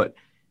jackets, but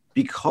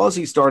because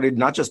he started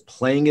not just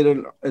playing it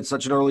at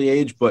such an early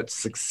age, but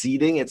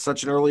succeeding at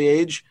such an early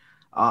age,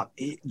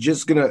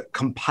 just going to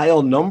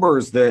compile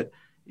numbers that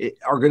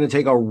are going to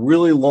take a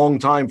really long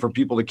time for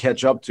people to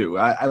catch up to.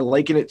 I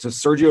liken it to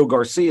Sergio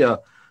Garcia,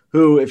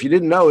 who, if you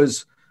didn't know,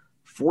 is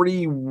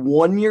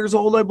 41 years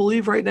old, I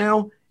believe, right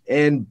now,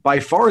 and by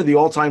far the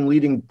all-time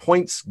leading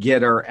points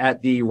getter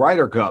at the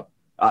Ryder Cup,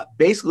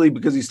 basically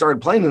because he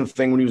started playing the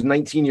thing when he was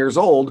 19 years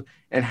old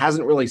and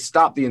hasn't really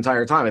stopped the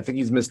entire time. I think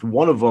he's missed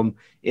one of them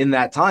in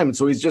that time. And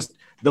so he's just,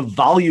 the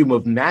volume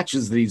of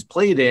matches that he's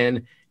played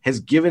in has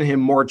given him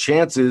more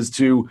chances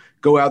to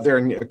go out there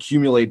and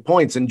accumulate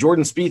points. And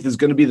Jordan Spieth is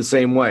going to be the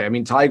same way. I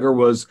mean, Tiger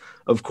was,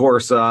 of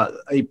course,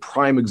 a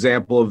prime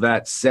example of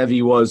that.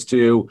 Seve was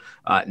too.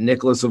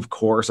 Nicklaus, of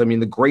course. I mean,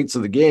 the greats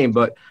of the game.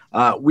 But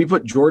we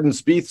put Jordan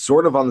Spieth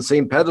sort of on the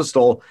same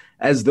pedestal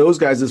as those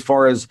guys as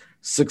far as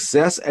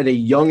success at a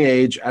young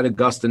age at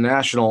Augusta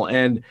National.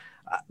 And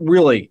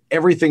really,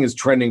 everything is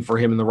trending for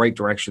him in the right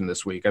direction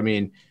this week. I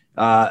mean,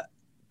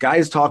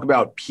 guys talk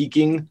about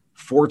peaking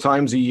 4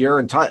 times a year.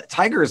 And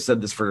Tiger has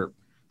said this for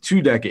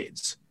 2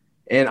 decades.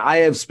 And I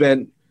have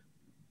spent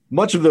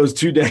much of those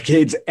 2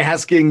 decades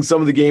asking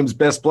some of the game's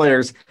best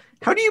players,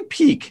 how do you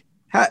peak?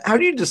 How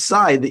do you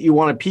decide that you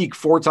want to peak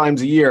 4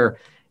 times a year?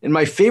 And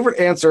my favorite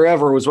answer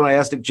ever was when I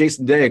asked it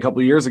Jason Day a couple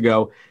of years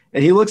ago.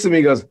 And he looks at me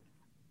and goes,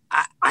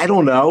 I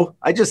don't know.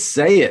 I just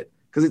say it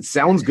because it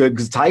sounds good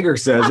because Tiger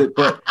says it,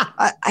 but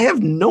I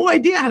have no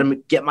idea how to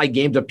get my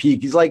game to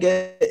peak. He's like,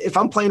 if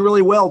I'm playing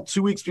really well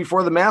 2 weeks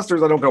before the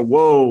Masters, I don't go,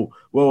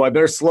 whoa, I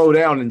better slow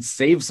down and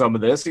save some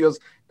of this. He goes,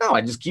 no,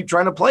 I just keep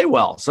trying to play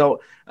well.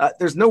 So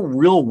there's no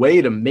real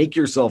way to make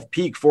yourself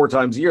peak 4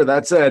 times a year.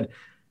 That said,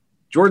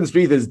 Jordan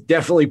Spieth is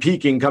definitely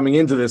peaking coming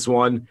into this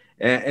one.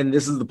 And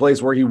this is the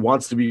place where he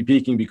wants to be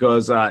peaking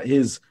because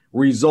his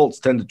results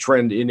tend to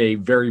trend in a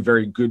very,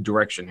 very good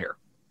direction here.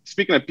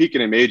 Speaking of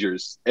peaking in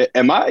majors,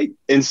 am I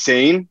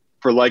insane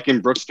for liking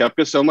Brooks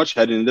Koepka so much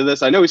heading into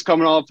this? I know he's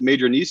coming off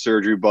major knee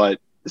surgery,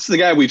 but this is the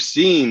guy we've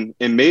seen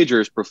in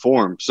majors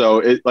perform.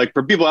 So,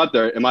 for people out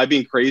there, am I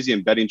being crazy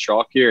and betting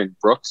chalk here in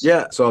Brooks?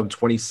 Yeah, so I'm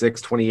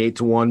 26, 28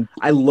 to 1.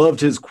 I loved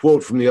his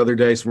quote from the other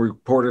day. Some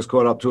reporters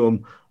caught up to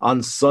him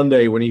on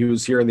Sunday when he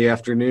was here in the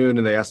afternoon,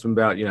 and they asked him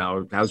about,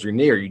 how's your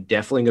knee? Are you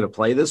definitely going to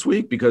play this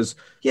week? Because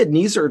he had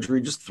knee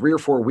surgery just 3 or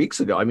 4 weeks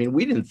ago. I mean,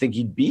 we didn't think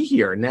he'd be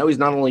here. And now he's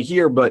not only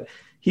here, but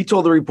he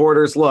told the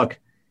reporters, look,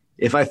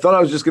 if I thought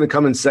I was just going to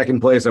come in second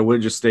place, I would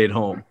have just stayed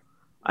home.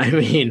 I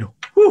mean,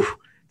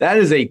 that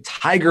is a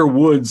Tiger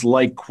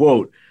Woods-like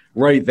quote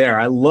right there.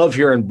 I love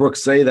hearing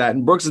Brooks say that.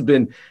 And Brooks has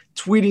been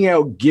tweeting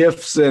out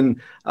GIFs and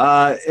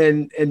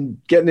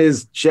getting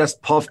his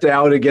chest puffed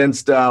out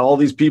against all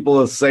these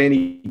people saying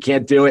he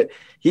can't do it.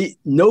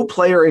 No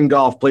player in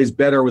golf plays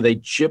better with a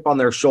chip on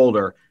their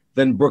shoulder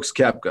than Brooks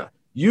Koepka.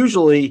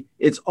 Usually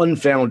it's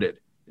unfounded.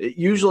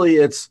 Usually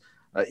it's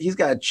he's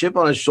got a chip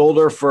on his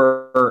shoulder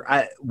for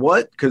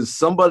what? Because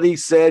somebody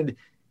said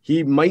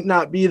he might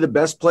not be the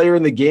best player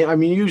in the game. I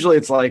mean, usually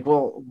it's like,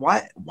 well,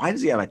 why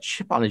does he have a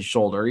chip on his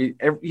shoulder?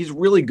 He's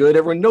really good.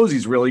 Everyone knows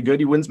he's really good.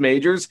 He wins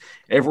majors.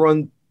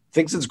 Everyone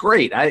thinks it's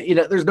great.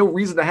 There's no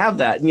reason to have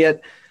that. And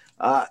yet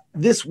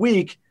this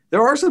week,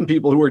 there are some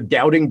people who are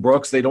doubting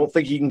Brooks. They don't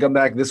think he can come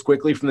back this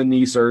quickly from the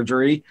knee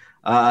surgery.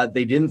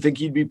 They didn't think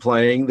he'd be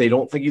playing. They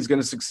don't think he's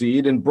going to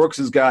succeed. And Brooks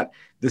has got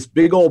this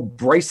big old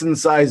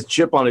Bryson-sized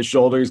chip on his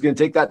shoulder. He's going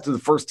to take that to the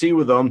first tee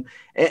with him.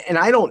 And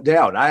I don't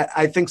doubt.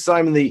 I think,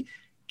 Simon, the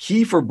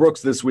key for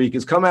Brooks this week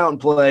is come out and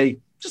play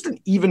just an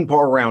even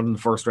par round in the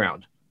first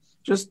round.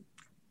 Just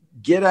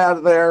get out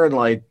of there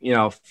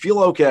and feel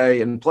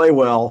okay and play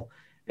well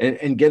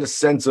and get a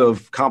sense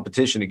of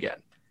competition again.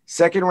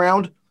 Second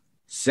round,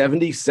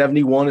 70,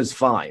 71 is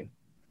fine.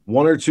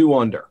 1 or 2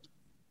 under.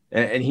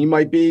 And he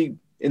might be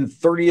in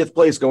 30th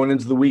place going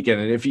into the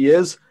weekend. And if he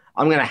is,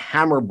 I'm going to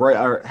hammer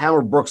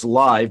Brooks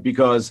live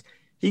because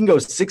he can go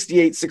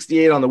 68,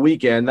 68 on the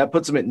weekend. That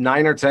puts him at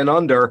 9 or 10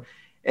 under.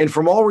 And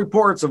from all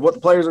reports of what the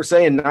players are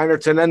saying, 9 or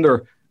 10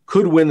 under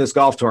could win this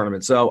golf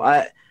tournament. So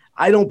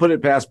I don't put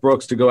it past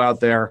Brooks to go out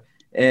there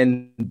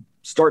and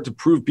start to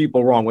prove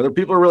people wrong. Whether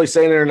people are really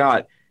saying it or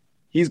not,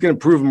 he's going to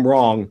prove them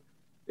wrong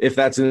if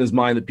that's in his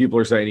mind that people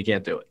are saying he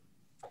can't do it.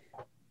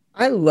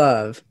 I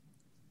love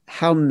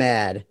how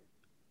mad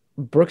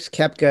Brooks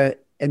Koepka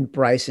and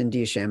Bryson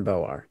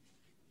DeChambeau are.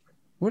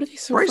 What are they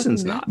so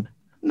Bryson's mad? not.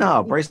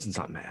 No, Bryson's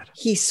not mad.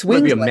 He swings.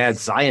 He might be a mad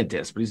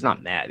scientist, but he's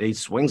not mad. He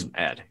swings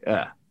mad.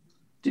 Yeah.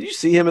 Did you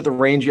see him at the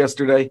range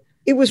yesterday?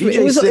 It was like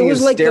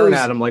staring those,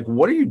 at him like,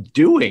 what are you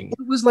doing?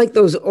 It was like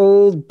those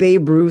old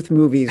Babe Ruth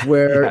movies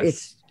where Yes.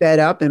 it's sped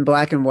up in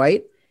black and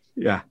white.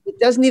 Yeah. It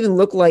doesn't even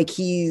look like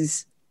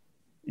he's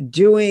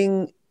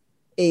doing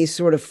a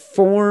sort of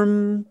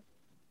form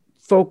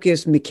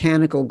focused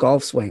mechanical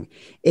golf swing.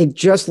 It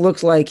just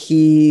looks like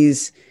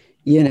he's,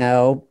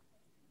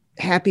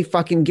 happy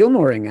fucking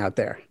Gilmoring out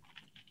there.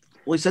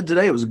 Well, he said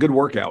today it was a good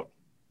workout.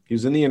 He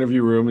was in the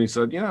interview room and he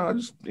said, I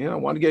just,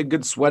 want to get a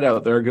good sweat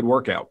out there, a good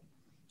workout.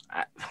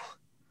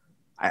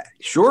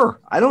 Sure.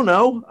 I don't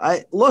know.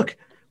 Look,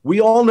 we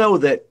all know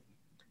that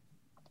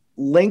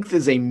length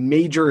is a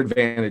major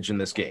advantage in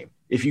this game.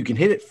 If you can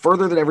hit it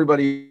further than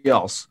everybody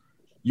else,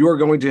 you are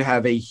going to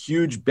have a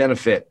huge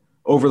benefit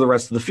over the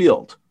rest of the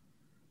field.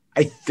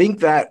 I think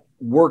that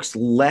works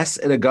less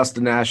at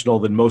Augusta National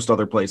than most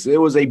other places.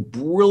 It was a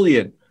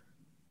brilliant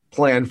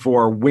plan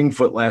for Winged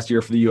Foot last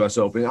year for the U.S.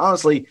 Open.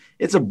 Honestly,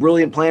 it's a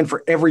brilliant plan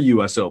for every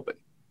U.S. Open.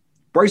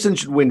 Bryson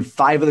should win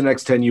 5 of the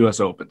next 10 U.S.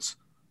 Opens.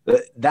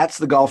 That's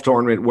the golf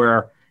tournament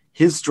where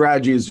his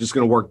strategy is just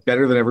going to work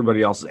better than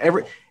everybody else's.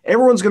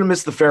 Everyone's going to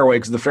miss the fairway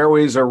because the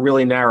fairways are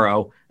really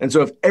narrow. And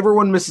so if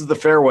everyone misses the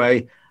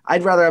fairway,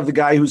 I'd rather have the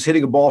guy who's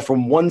hitting a ball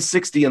from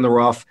 160 in the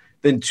rough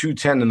than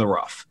 210 in the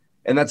rough.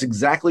 And that's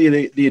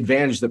exactly the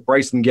advantage that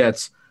Bryson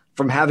gets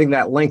from having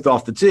that length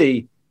off the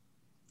tee.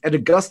 At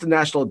Augusta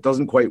National, it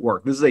doesn't quite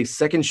work. This is a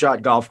second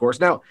shot golf course.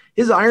 Now,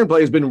 his iron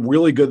play has been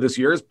really good this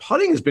year. His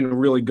putting has been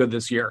really good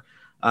this year.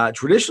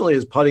 Traditionally,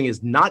 his putting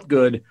is not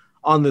good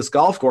on this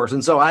golf course.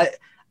 And so I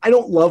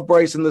don't love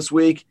Bryson this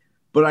week,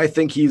 but I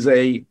think he's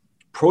a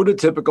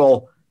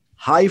prototypical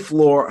high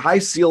floor, high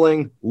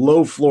ceiling,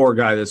 low floor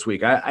guy this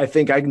week. I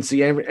think I can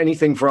see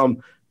anything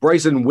from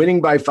Bryson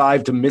winning by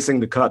 5 to missing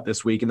the cut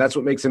this week. And that's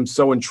what makes him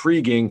so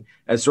intriguing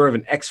as sort of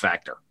an X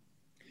factor.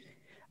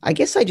 I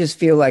guess I just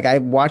feel like I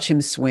watch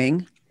him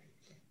swing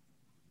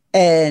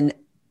and,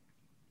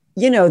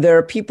 there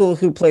are people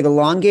who play the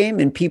long game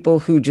and people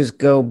who just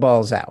go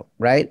balls out,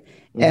 right?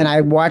 Mm-hmm. And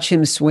I watch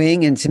him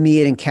swing and to me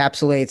it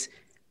encapsulates,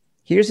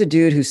 here's a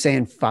dude who's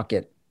saying, fuck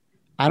it.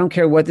 I don't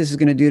care what this is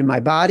going to do to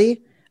my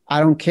body. I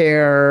don't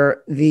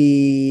care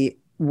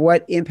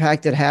what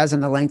impact it has on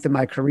the length of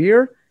my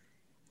career.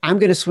 I'm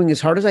going to swing as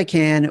hard as I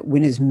can,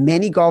 win as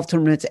many golf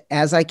tournaments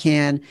as I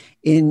can.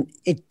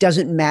 It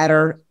doesn't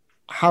matter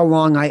how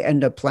long I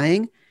end up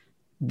playing.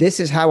 This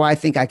is how I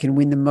think I can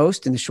win the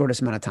most in the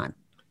shortest amount of time.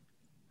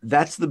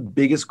 That's the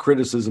biggest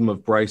criticism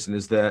of Bryson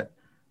is that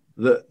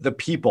the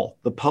people,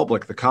 the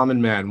public, the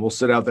common man will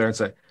sit out there and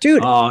say,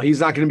 dude, he's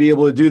not going to be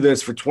able to do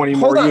this for 20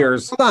 more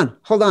years.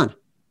 Hold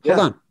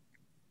on.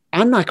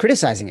 I'm not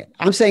criticizing it.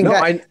 I'm saying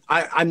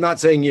I'm not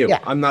saying you. Yeah.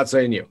 I'm not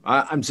saying you.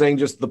 I'm saying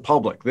just the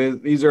public.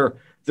 These are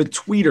the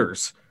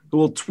tweeters who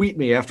will tweet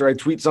me after I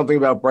tweet something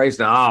about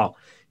Bryson. Oh,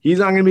 he's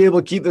not going to be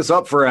able to keep this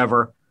up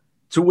forever.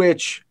 To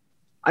which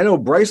I know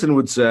Bryson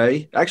would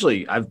say,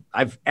 actually,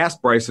 I've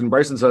asked Bryson.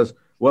 Bryson says,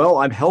 well,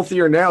 I'm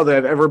healthier now than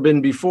I've ever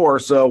been before,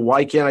 so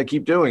why can't I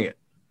keep doing it?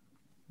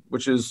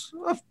 Which is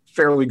a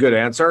fairly good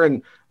answer.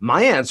 And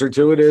my answer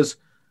to it is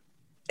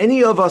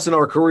any of us in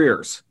our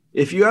careers,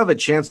 if you have a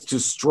chance to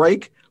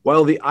strike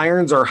while the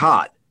irons are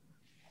hot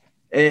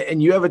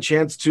and you have a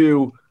chance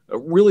to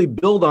really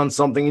build on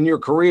something in your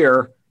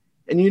career,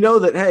 and you know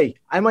that, hey,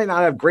 I might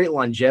not have great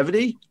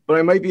longevity, but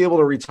I might be able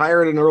to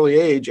retire at an early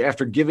age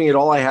after giving it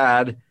all I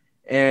had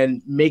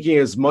and making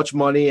as much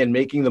money and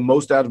making the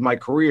most out of my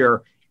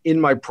career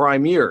in my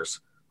prime years.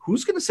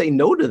 Who's going to say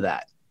no to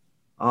that?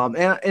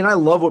 And I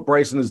love what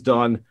Bryson has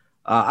done.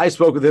 I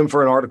spoke with him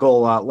for an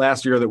article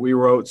last year that we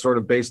wrote sort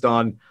of based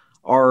on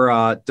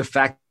our de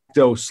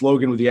facto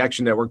slogan with the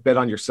Action Network, bet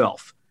on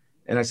yourself.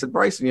 And I said,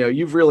 Bryson,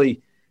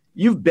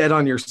 you've bet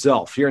on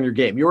yourself here in your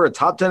game. You were a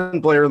top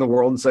 10 player in the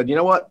world and said, you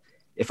know what?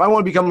 If I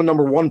want to become a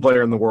number 1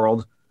 player in the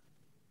world,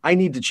 I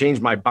need to change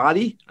my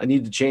body. I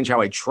need to change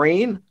how I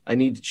train. I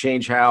need to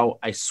change how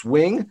I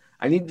swing.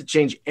 I need to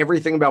change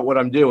everything about what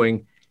I'm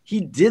doing.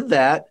 He did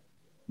that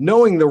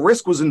knowing the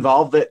risk was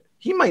involved that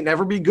he might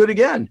never be good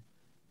again.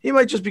 He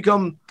might just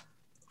become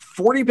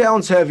 40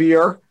 pounds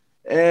heavier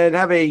and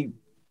have a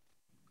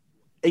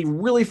a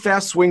really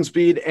fast swing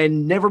speed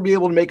and never be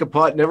able to make a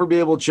putt, never be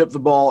able to chip the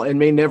ball, and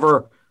may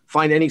never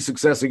find any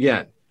success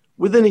again.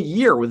 Within a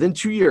year, within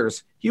 2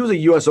 years, he was a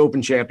U.S.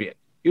 Open champion.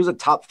 He was a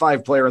top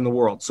 5 player in the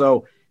world.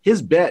 So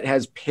his bet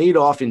has paid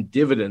off in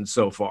dividends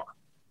so far.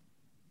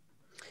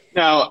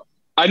 Now,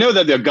 I know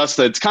that the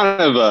Augusta, it's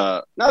kind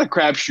of not a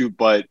crapshoot,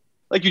 but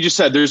like you just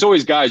said, there's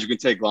always guys you can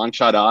take long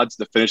shot odds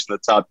to finish in the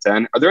top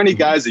 10. Are there any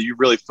guys that you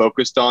really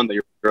focused on that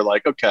you're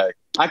like, okay,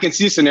 I can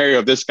see a scenario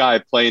of this guy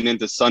playing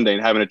into Sunday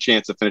and having a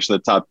chance to finish in the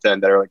top 10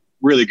 that are like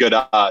really good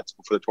odds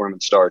before the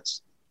tournament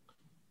starts?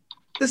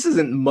 This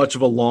isn't much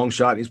of a long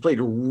shot. He's played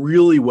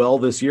really well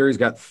this year. He's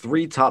got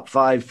 3 top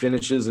 5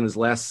 finishes in his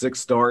last 6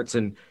 starts,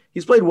 and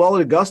he's played well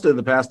at Augusta in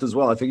the past as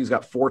well. I think he's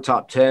got 4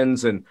 top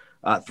 10s and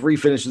 3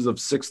 finishes of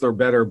 6th or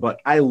better.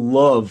 But I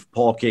love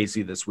Paul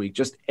Casey this week.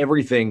 Just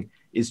everything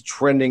is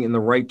trending in the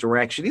right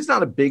direction. He's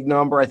not a big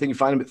number. I think you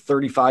find him at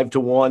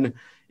 35-1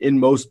 in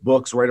most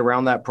books, right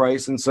around that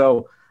price. And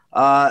so,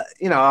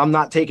 I'm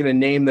not taking a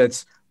name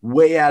that's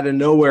way out of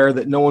nowhere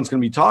that no one's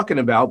going to be talking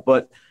about,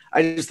 but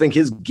I just think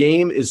his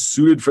game is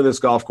suited for this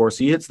golf course.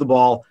 He hits the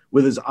ball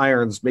with his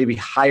irons maybe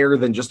higher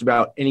than just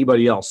about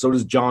anybody else. So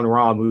does Jon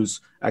Rahm,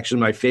 who's actually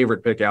my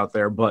favorite pick out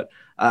there. But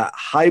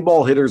high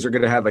ball hitters are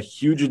going to have a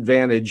huge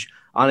advantage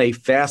on a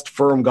fast,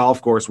 firm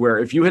golf course where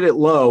if you hit it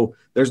low,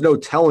 there's no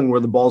telling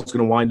where the ball's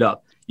going to wind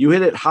up. You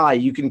hit it high,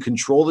 you can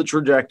control the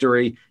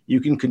trajectory,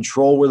 you can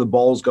control where the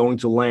ball is going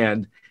to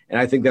land, and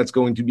I think that's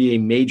going to be a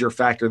major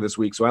factor this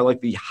week. So I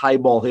like the high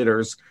ball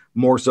hitters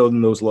more so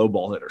than those low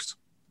ball hitters.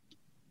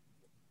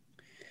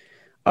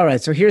 All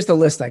right, so here's the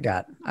list I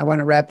got. I want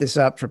to wrap this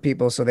up for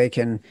people so they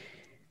can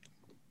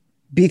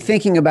be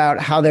thinking about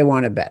how they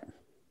want to bet.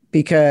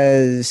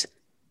 Because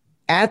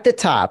at the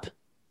top,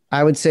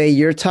 I would say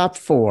your top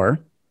 4,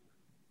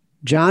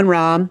 Jon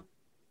Rahm,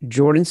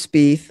 Jordan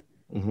Spieth,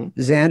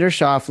 Xander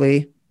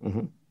Schauffele,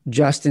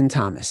 Justin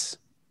Thomas.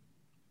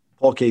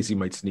 Paul Casey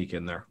might sneak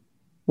in there.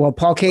 Well,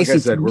 Paul Casey, like I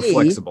said, we're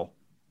flexible.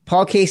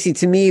 Paul Casey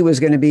to me was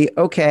going to be,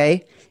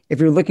 okay,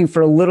 if you're looking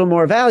for a little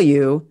more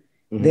value,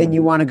 then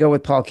you want to go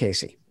with Paul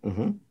Casey.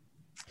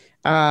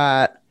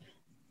 And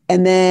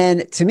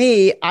then to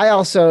me, I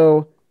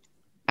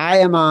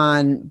am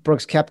on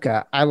Brooks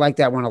Koepka. I like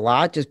that one a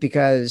lot just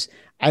because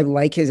I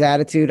like his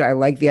attitude. I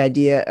like the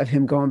idea of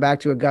him going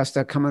back to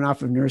Augusta, coming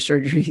off of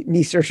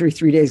knee surgery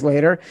 3 days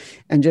later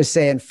and just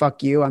saying,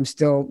 fuck you. I'm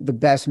still the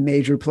best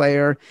major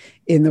player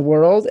in the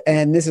world.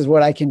 And this is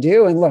what I can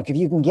do. And look, if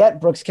you can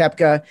get Brooks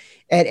Koepka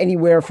at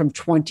anywhere from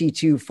 20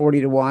 to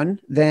 40-1,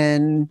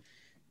 then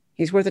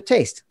he's worth a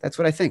taste. That's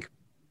what I think.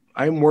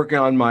 I'm working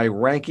on my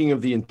ranking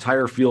of the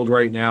entire field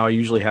right now. I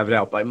usually have it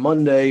out by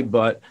Monday,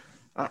 but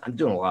I'm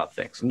doing a lot of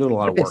things. I'm doing a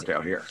lot of work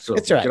out here. So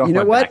it's all right. Get off you know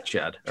my what? Back,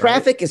 Chad.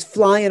 Traffic is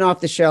flying off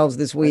the shelves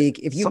this week.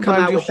 If you Sometimes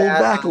come out you with hold that,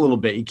 back a little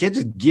bit. You can't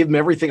just give them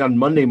everything on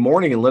Monday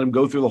morning and let them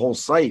go through the whole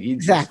site.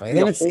 Exactly.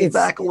 Then it's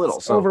back a little.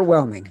 It's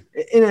overwhelming.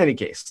 In any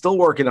case, still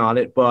working on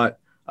it, but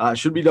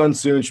should be done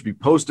soon. Should be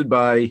posted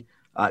by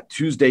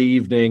Tuesday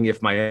evening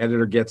if my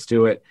editor gets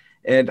to it.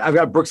 And I've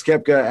got Brooks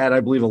Koepka at,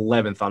 I believe,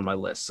 11th on my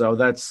list. So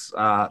that's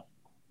right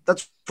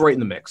in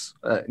the mix.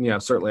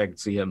 Certainly I could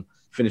see him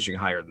finishing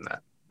higher than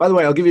that. By the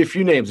way, I'll give you a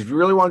few names. If you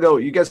really want to go,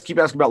 you guys keep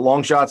asking about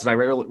long shots, and I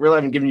really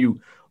haven't given you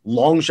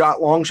long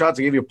shots.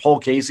 I gave you Paul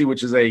Casey,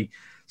 which is a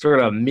sort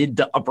of mid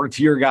to upper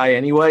tier guy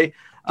anyway.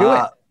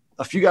 A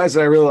few guys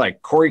that I really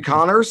like. Corey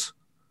Connors,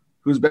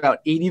 who's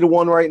about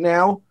 80-1 right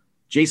now.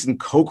 Jason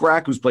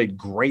Kokrak, who's played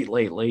great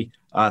lately.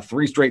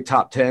 3 straight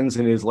top 10s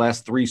in his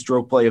last 3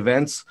 stroke play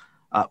events.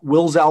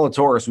 Will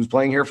Zalatoris, who's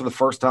playing here for the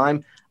first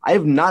time. I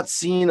have not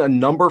seen a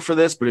number for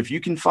this, but if you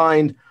can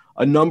find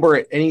a number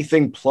at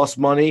anything plus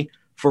money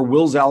for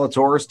Will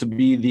Zalatoris to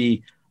be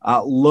the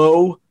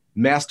low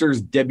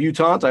Masters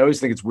debutant. I always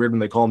think it's weird when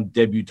they call him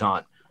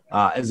debutant,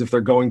 as if they're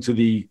going to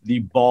the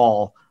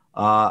ball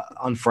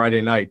on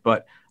Friday night.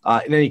 But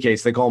in any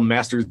case, they call him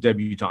Masters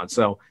debutant.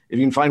 So if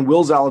you can find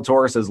Will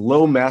Zalatoris as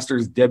low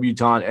Masters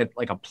debutant at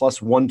like a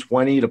plus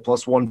 120 to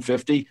plus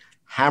 150,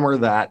 hammer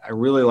that. I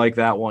really like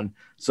that one.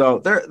 So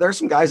there's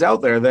some guys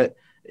out there that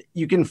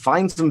you can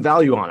find some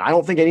value on. I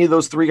don't think any of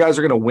those 3 guys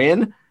are going to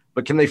win,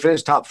 but can they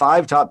finish top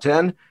 5, top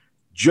 10?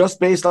 Just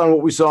based on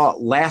what we saw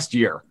last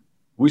year.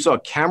 We saw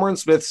Cameron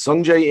Smith,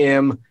 Sungjae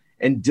Im,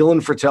 and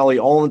Dylan Fratelli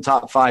all in the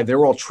top 5. They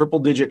were all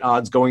triple-digit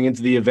odds going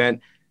into the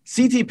event.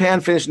 CT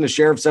Pan finished in the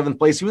share of 7th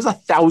place. He was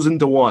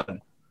 1,000-1.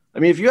 I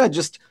mean, if you had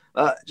just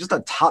a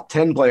top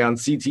 10 play on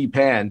CT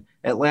Pan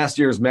at last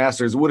year's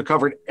Masters, it would have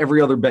covered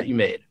every other bet you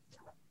made.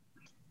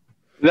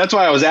 That's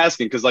why I was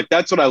asking, because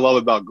that's what I love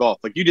about golf.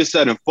 Like you just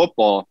said in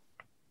football,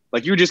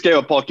 like you just gave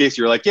up Paul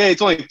Casey. You're like, yeah,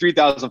 it's only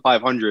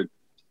 3,500.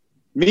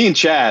 Me and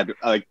Chad,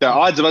 like the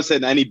odds of us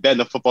hitting any bet in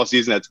the football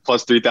season that's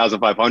plus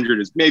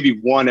 3,500 is maybe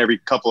one every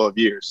couple of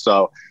years.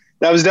 So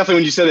that was definitely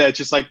when you said that. It's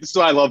just like, this is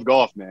why I love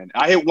golf, man.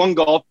 I hit one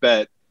golf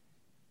bet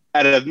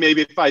out of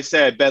maybe if I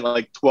say I bet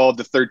like 12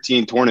 to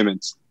 13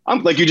 tournaments.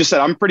 I'm like you just said,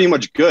 I'm pretty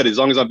much good as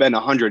long as I'm betting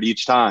 100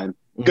 each time.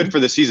 Good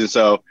for the season.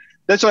 So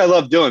that's what I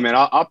love doing, man.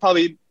 I'll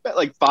probably bet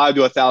like $500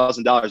 to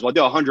 $1,000. Well, I'll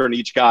do 100 on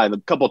each guy, and a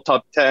couple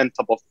top 10,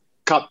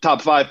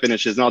 top 5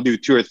 finishes, and I'll do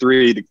 2 or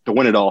 3 to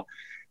win it all.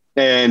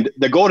 And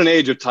the golden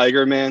age of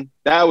Tiger, man,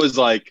 that was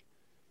like,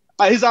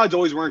 his odds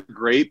always weren't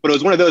great, but it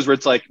was one of those where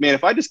it's like, man,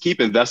 if I just keep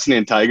investing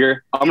in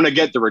Tiger, I'm going to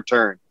get the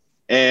return.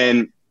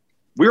 And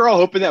we were all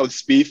hoping that with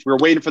Spieth. We were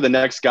waiting for the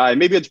next guy.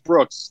 Maybe it's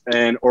Brooks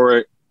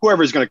or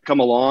whoever's going to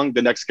come along,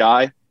 the next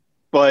guy.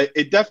 But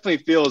it definitely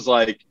feels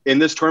like in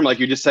this tournament, like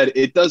you just said,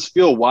 it does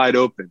feel wide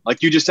open.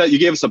 Like you just said, you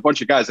gave us a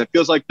bunch of guys. It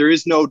feels like there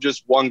is no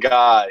just one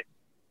guy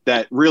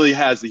that really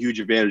has the huge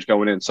advantage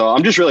going in. So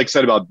I'm just really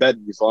excited about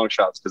betting these long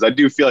shots because I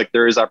do feel like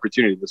there is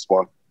opportunity this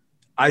one.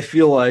 I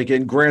feel like,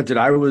 and granted,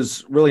 I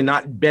was really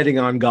not betting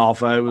on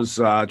golf. I was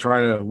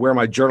trying to wear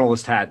my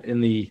journalist hat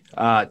in the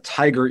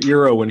Tiger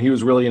era when he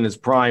was really in his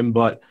prime.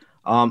 But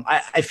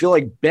I feel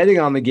like betting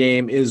on the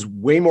game is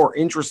way more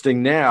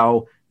interesting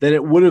now than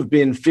it would have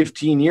been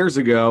 15 years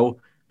ago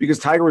because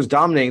Tiger was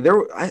dominating.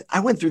 I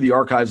went through the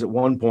archives at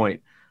one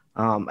point.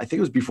 I think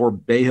it was before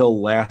Bay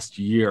Hill last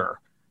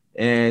year,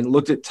 and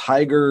looked at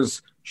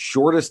Tiger's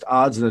shortest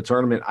odds in the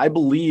tournament. I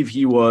believe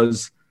he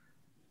was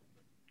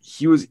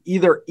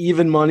either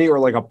even money or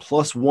like a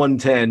plus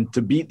 110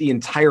 to beat the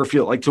entire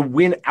field, like to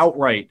win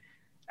outright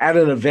at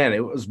an event.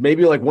 It was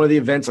maybe like one of the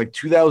events like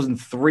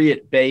 2003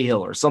 at Bay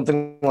Hill or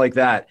something like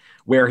that,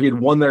 where he had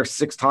won there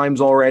 6 times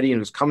already and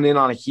was coming in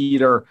on a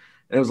heater.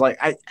 And it was like,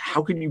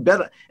 how could you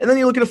bet? And then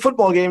you look at a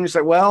football game and you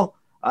say, well,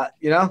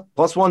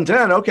 plus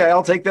 110. Okay,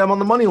 I'll take them on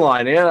the money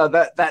line. Yeah,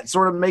 that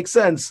sort of makes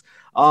sense.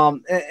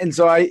 And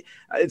so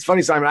it's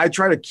funny, Simon, I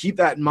try to keep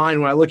that in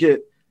mind when I look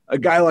at a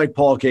guy like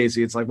Paul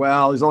Casey. It's like,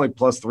 well, he's only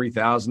plus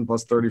 3,000,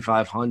 plus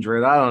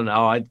 3,500. I don't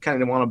know. I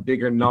kind of want a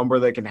bigger number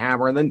that can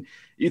hammer. And then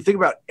you think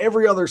about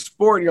every other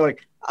sport and you're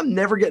like, I'm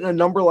never getting a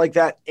number like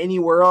that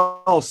anywhere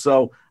else.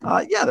 So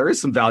there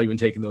is some value in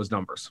taking those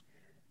numbers.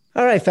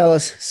 All right,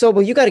 fellas. So,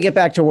 you got to get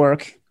back to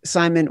work.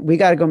 Simon, we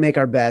got to go make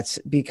our bets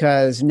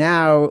because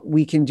now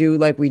we can do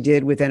like we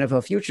did with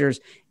NFL futures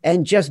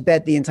and just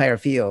bet the entire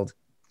field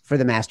for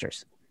the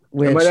Masters.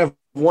 I might have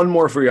one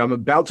more for you. I'm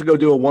about to go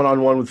do a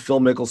one-on-one with Phil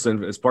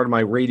Mickelson as part of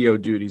my radio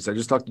duties. I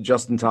just talked to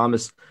Justin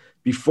Thomas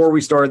before we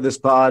started this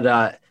pod.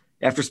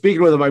 After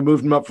speaking with him, I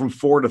moved him up from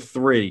 4 to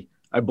 3,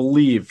 I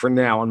believe, for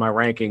now on my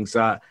rankings.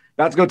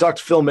 About to go talk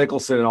to Phil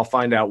Mickelson, and I'll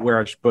find out where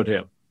I should put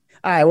him.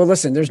 All right. Well,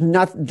 listen, there's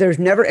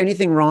never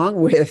anything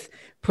wrong with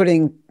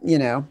putting,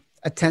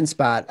 a 10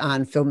 spot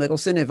on Phil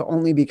Mickelson, if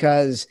only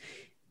because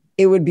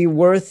it would be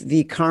worth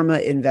the karma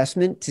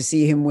investment to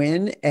see him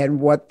win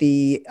and what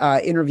the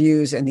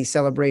interviews and the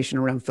celebration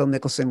around Phil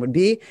Mickelson would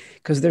be,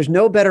 because there's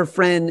no better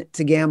friend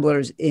to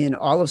gamblers in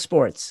all of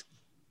sports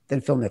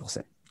than Phil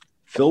Mickelson.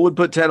 Phil would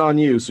put 10 on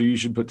you, so you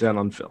should put 10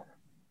 on Phil.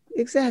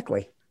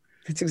 Exactly.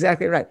 That's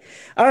exactly right.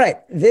 All right.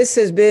 This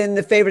has been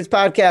the Favorites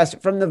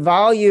Podcast from the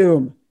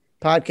Volume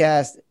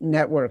Podcast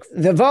Network.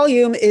 The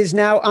Volume is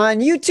now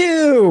on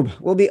YouTube.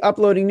 We'll be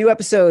uploading new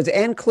episodes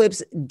and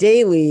clips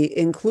daily,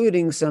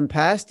 including some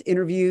past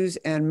interviews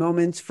and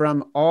moments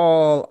from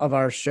all of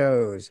our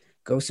shows.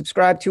 Go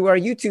subscribe to our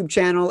YouTube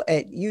channel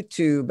at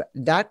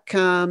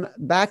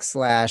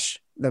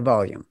youtube.com/The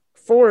Volume.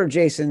 For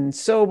Jason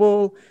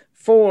Sobel,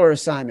 for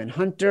Simon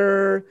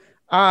Hunter,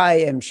 I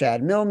am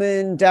Chad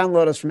Millman.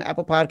 Download us from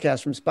Apple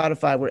Podcasts, from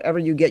Spotify, wherever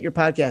you get your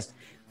podcast.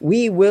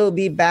 We will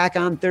be back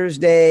on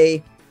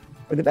Thursday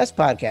for the best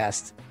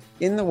podcast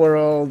in the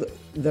world,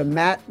 the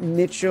Matt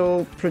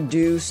Mitchell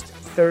produced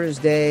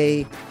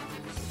Thursday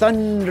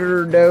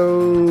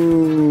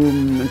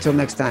Thunderdome. Until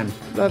next time,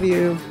 love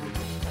you.